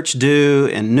church do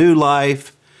and new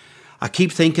life, I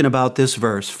keep thinking about this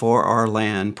verse for our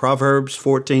land. Proverbs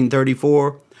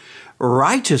 14:34.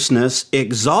 Righteousness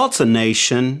exalts a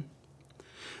nation,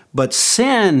 but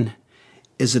sin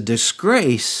is a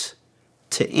disgrace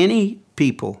to any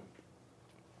people.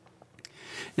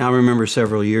 Now, I remember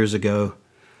several years ago,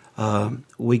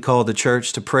 we called the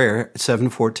church to prayer at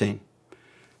 7:14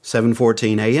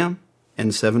 a.m.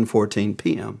 and 7:14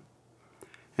 p.m.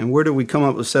 And where did we come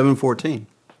up with 7:14?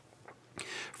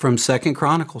 From 2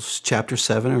 Chronicles chapter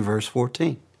 7 and verse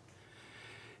 14.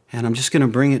 And I'm just going to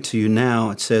bring it to you now.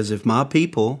 It says, if my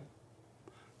people,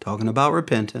 talking about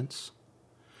repentance,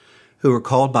 who are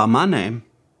called by my name,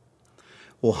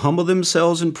 will humble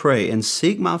themselves and pray and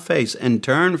seek my face and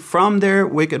turn from their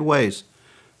wicked ways.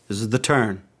 This is the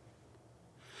turn.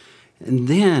 And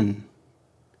then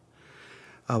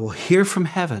I will hear from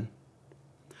heaven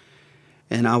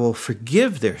and I will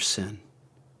forgive their sin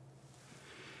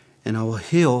and I will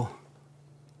heal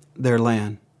their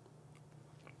land.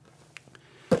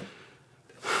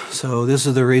 So this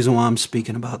is the reason why I'm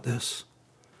speaking about this.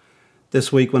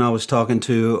 This week when I was talking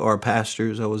to our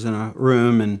pastors, I was in a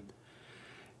room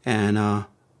and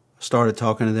started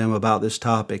talking to them about this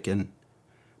topic. And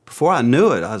before I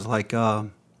knew it, I was like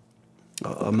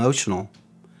emotional.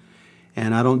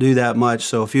 And I don't do that much,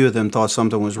 so a few of them thought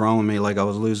something was wrong with me, like I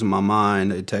was losing my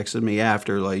mind. They texted me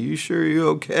after, like, you sure you're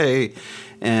okay?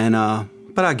 And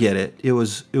but I get it. It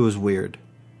was weird.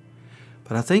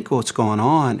 But I think what's going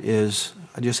on is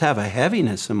I just have a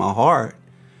heaviness in my heart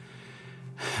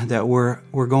that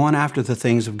we're going after the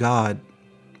things of God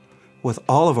with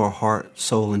all of our heart,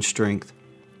 soul, and strength.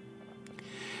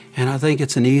 And I think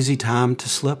it's an easy time to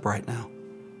slip right now.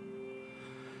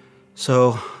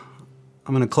 So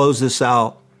I'm going to close this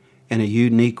out in a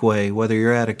unique way, whether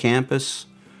you're at a campus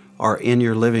or in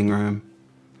your living room.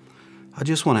 I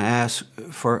just want to ask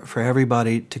for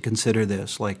everybody to consider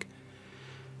this. Like,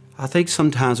 I think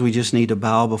sometimes we just need to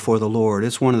bow before the Lord.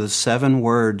 It's one of the 7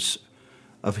 words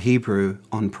of Hebrew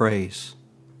on praise.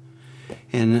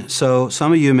 And so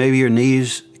some of you, maybe your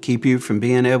knees keep you from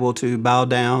being able to bow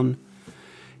down.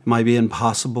 It might be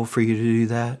impossible for you to do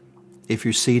that. If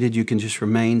you're seated, you can just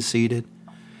remain seated.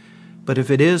 But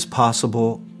if it is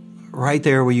possible, right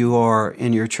there where you are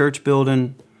in your church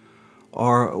building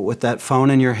or with that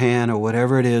phone in your hand or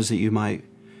whatever it is that you might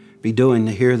be doing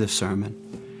to hear this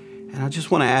sermon. And I just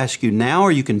want to ask you now,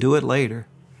 or you can do it later,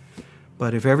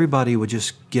 but if everybody would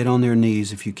just get on their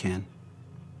knees if you can,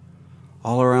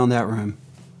 all around that room.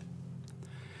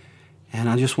 And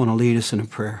I just want to lead us in a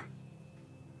prayer.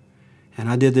 And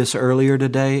I did this earlier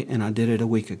today, and I did it a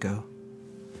week ago.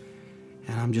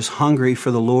 And I'm just hungry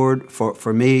for the Lord,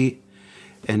 for me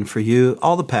and for you.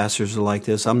 All the pastors are like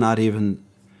this. I'm not even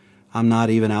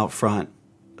out front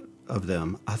of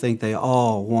them. I think they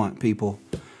all want people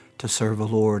to serve the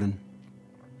Lord. And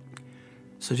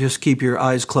so just keep your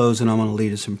eyes closed, and I'm going to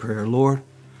lead us in prayer. Lord,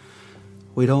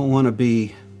 we don't want to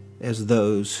be as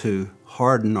those who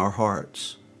harden our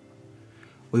hearts.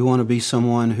 We want to be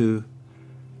someone who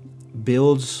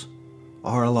builds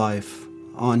our life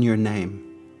on your name.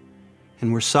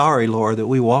 And we're sorry, Lord, that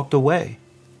we walked away.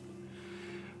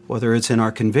 Whether it's in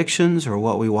our convictions or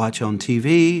what we watch on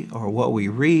TV or what we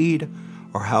read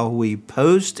or how we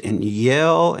post and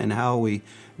yell and how we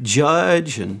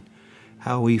judge and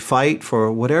how we fight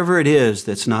for whatever it is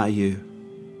that's not you.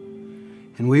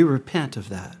 And we repent of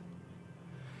that.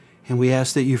 And we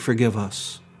ask that you forgive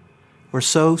us. We're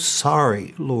so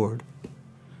sorry, Lord,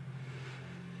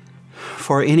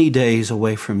 for any days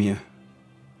away from you.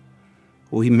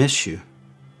 We miss you.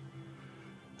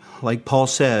 Like Paul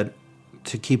said,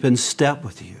 to keep in step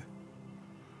with you.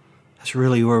 That's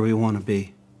really where we want to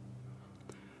be.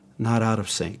 Not out of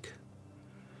sync.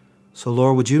 So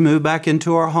Lord, would you move back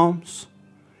into our homes?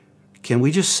 Can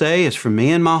we just say, as for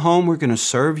me and my home, we're going to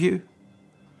serve you?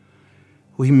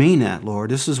 We mean that, Lord.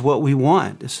 This is what we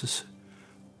want. This is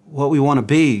what we want to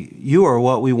be. You are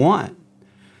what we want.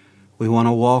 We want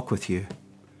to walk with you.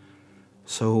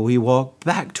 So we walk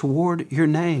back toward your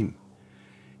name.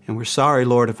 And we're sorry,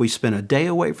 Lord, if we spend a day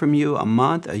away from you, a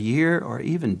month, a year, or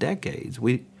even decades.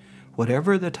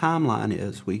 Whatever the timeline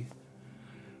is,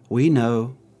 we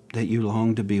know that you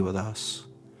long to be with us.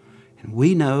 And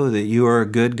we know that you are a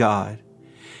good God.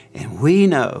 And we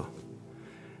know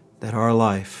that our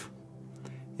life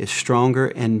is stronger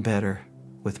and better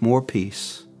with more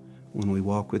peace when we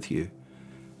walk with you.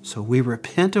 So we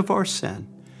repent of our sin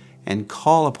and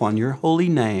call upon your holy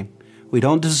name. We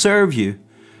don't deserve you,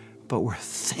 but we're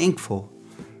thankful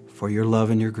for your love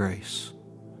and your grace.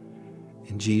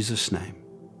 In Jesus' name,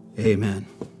 amen.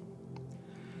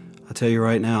 I'll tell you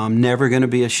right now, I'm never going to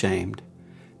be ashamed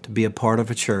to be a part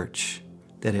of a church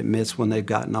that admits when they've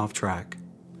gotten off track.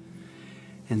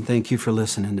 And thank you for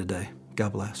listening today.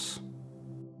 God bless.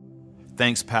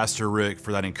 Thanks, Pastor Rick,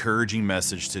 for that encouraging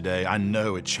message today. I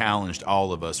know it challenged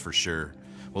all of us for sure.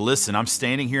 Well, listen, I'm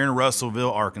standing here in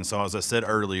Russellville, Arkansas. As I said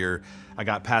earlier, I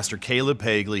got Pastor Caleb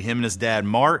Pagley, him and his dad,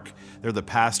 Mark. They're the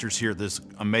pastors here at this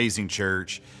amazing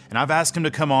church. And I've asked him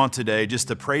to come on today just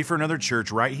to pray for another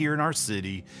church right here in our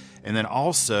city, and then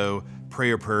also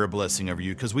pray a prayer of blessing over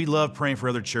you, because we love praying for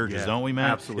other churches, don't we,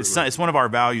 man? Absolutely. It's one of our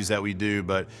values that we do,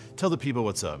 but tell the people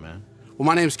what's up, man. Well,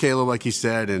 my name's Caleb, like you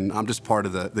said, and I'm just part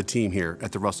of the team here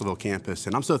at the Russellville campus.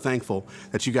 And I'm so thankful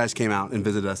that you guys came out and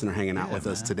visited us and are hanging out with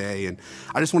us today. And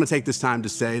I just want to take this time to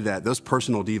say that those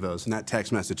personal devos and that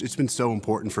text message, it's been so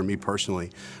important for me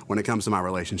personally when it comes to my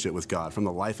relationship with God, from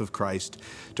the life of Christ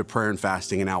to prayer and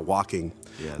fasting and now walking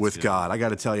with God. I got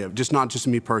to tell you, not just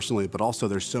me personally, but also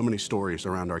there's so many stories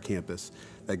around our campus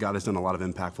that God has done a lot of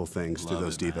impactful things through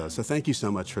those devos. So thank you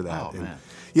so much for that. Oh, man.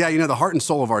 Yeah, you know, the heart and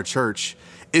soul of our church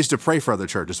is to pray for other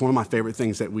churches. It's one of my favorite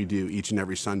things that we do each and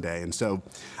every Sunday. And so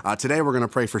today we're going to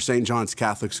pray for St. John's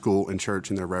Catholic School and Church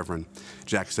and their Reverend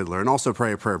Jack Sidler, and also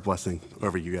pray a prayer of blessing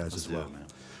over you guys as well.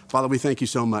 Father, we thank you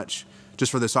so much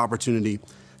just for this opportunity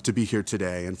to be here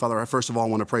today. And Father, I first of all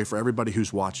want to pray for everybody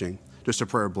who's watching, just a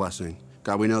prayer of blessing.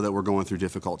 God, we know that we're going through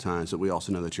difficult times, but we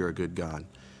also know that you're a good God.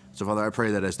 So Father, I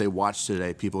pray that as they watch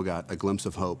today, people got a glimpse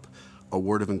of hope, a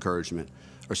word of encouragement,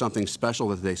 or something special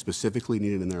that they specifically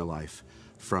needed in their life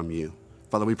from you.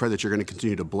 Father, we pray that you're going to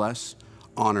continue to bless,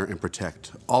 honor, and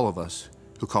protect all of us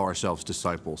who call ourselves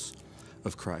disciples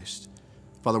of Christ.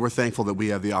 Father, we're thankful that we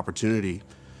have the opportunity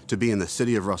to be in the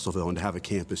city of Russellville and to have a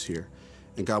campus here.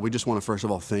 And God, we just want to first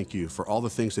of all thank you for all the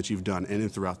things that you've done in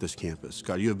and throughout this campus.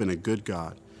 God, you have been a good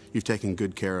God. You've taken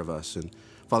good care of us. And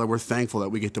Father, we're thankful that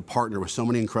we get to partner with so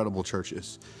many incredible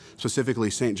churches, specifically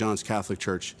St. John's Catholic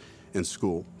Church and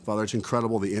School. Father, it's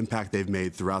incredible the impact they've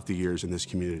made throughout the years in this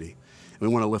community. And we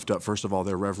want to lift up, first of all,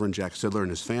 their Reverend Jack Sidler and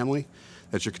his family,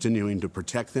 that you're continuing to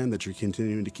protect them, that you're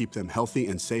continuing to keep them healthy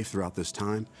and safe throughout this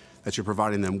time, that you're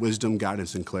providing them wisdom,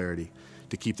 guidance, and clarity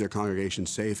to keep their congregation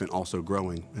safe and also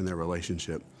growing in their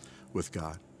relationship with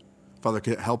God. Father,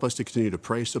 help us to continue to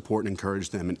pray, support, and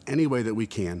encourage them in any way that we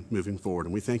can moving forward.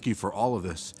 And we thank you for all of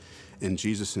this. In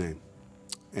Jesus' name,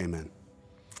 amen.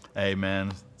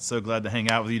 Amen. So glad to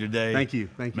hang out with you today. Thank you.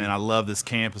 Thank you. Man, I love this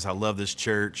campus. I love this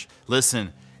church.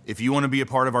 Listen, If you want to be a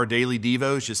part of our daily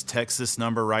Devos, just text this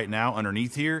number right now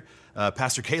underneath here.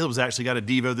 Pastor Caleb's actually got a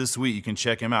Devo this week. You can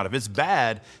check him out. If it's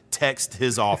bad, text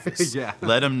his office. Yeah.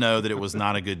 Let him know that it was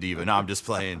not a good Devo. No, I'm just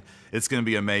playing. It's going to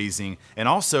be amazing. And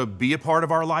also be a part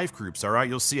of our life groups, all right?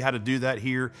 You'll see how to do that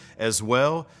here as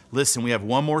well. Listen, we have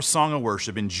one more song of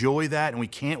worship. Enjoy that, and we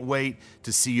can't wait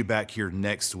to see you back here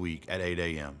next week at 8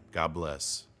 a.m. God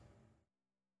bless.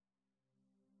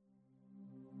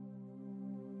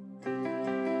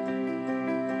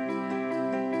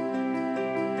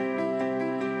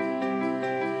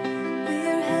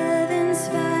 We're heaven's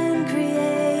fine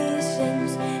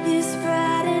creations, His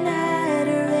pride and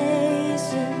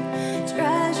adoration,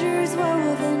 treasures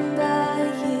woven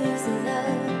by His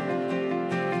love.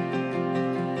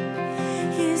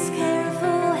 His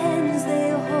careful hands,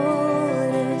 they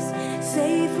hold us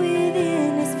safe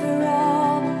within His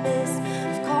promise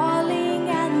of calling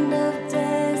and of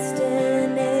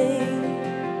destiny.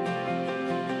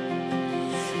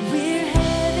 We're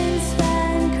heaven's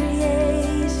fine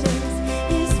creations,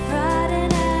 His pride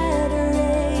and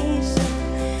adoration,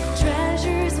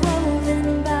 treasures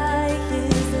woven by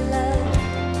His love.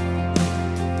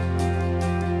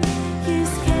 His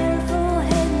careful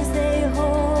hands, they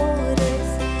hold us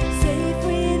safe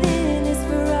within His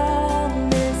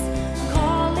promise,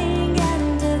 calling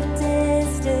and of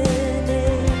destiny.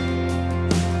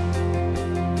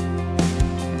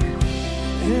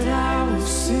 And I will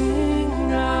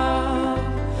sing of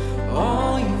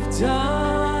all you've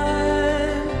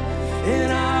done,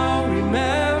 and I'll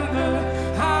remember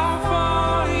how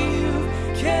far you've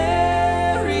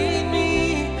carried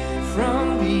me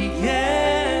from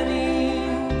beginning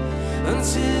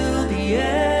until the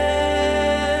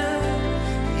end.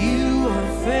 You are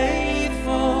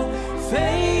faithful,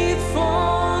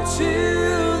 faithful to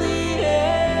the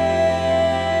end.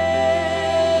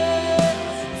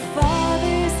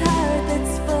 Father's heart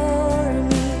that's for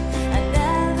me, a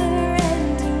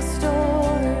never-ending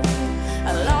story, a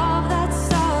love that's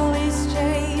always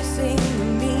chasing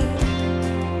me.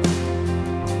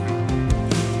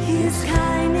 His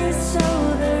kindness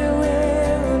overwhelming,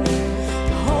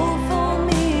 hope for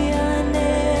me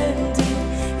unending.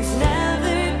 He's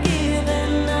never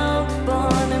given up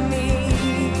on me.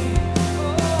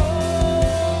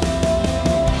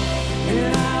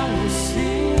 And I will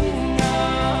sing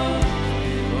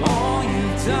of all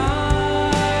you've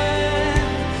done,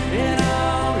 and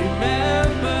I'll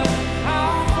remember how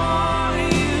far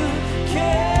you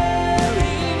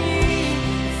carried me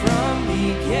from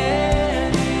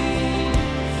beginning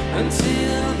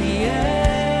until the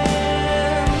end.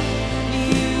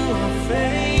 You are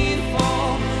faithful,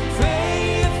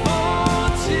 faithful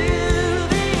to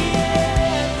the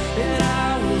end. And I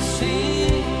will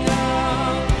sing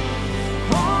of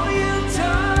all you've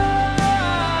done,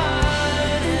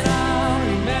 and I'll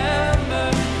remember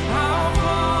how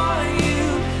far you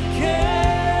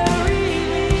carried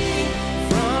me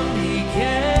from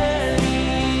beginning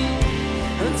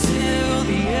until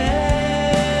the end.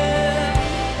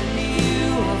 You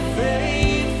are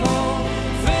faithful,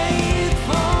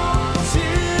 faithful to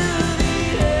the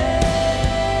end.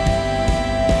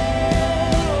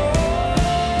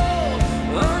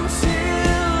 Until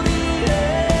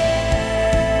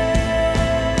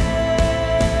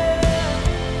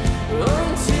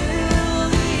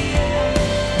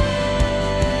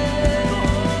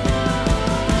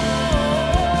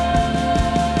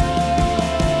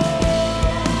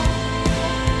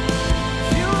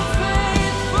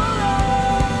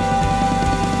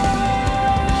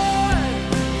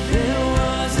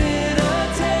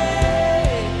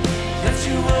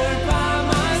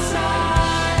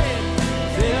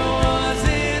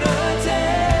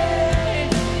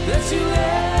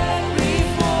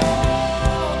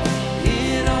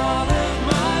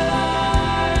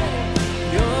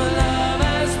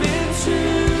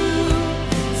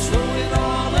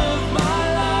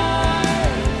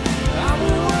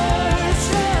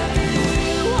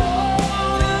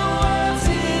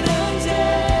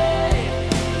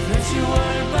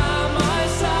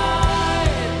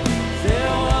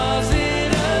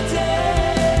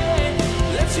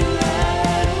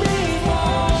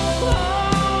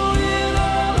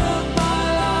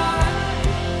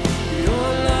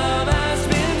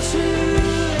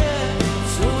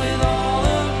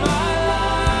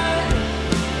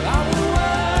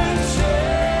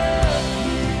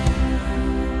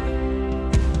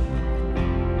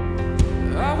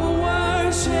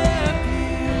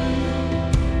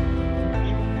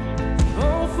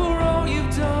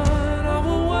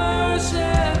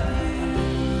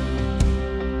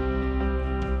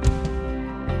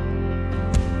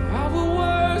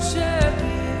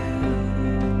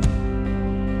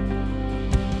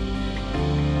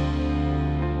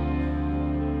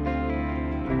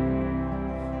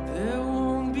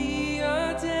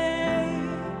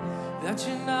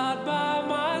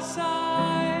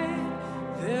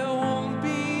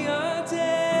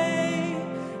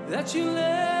that you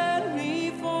left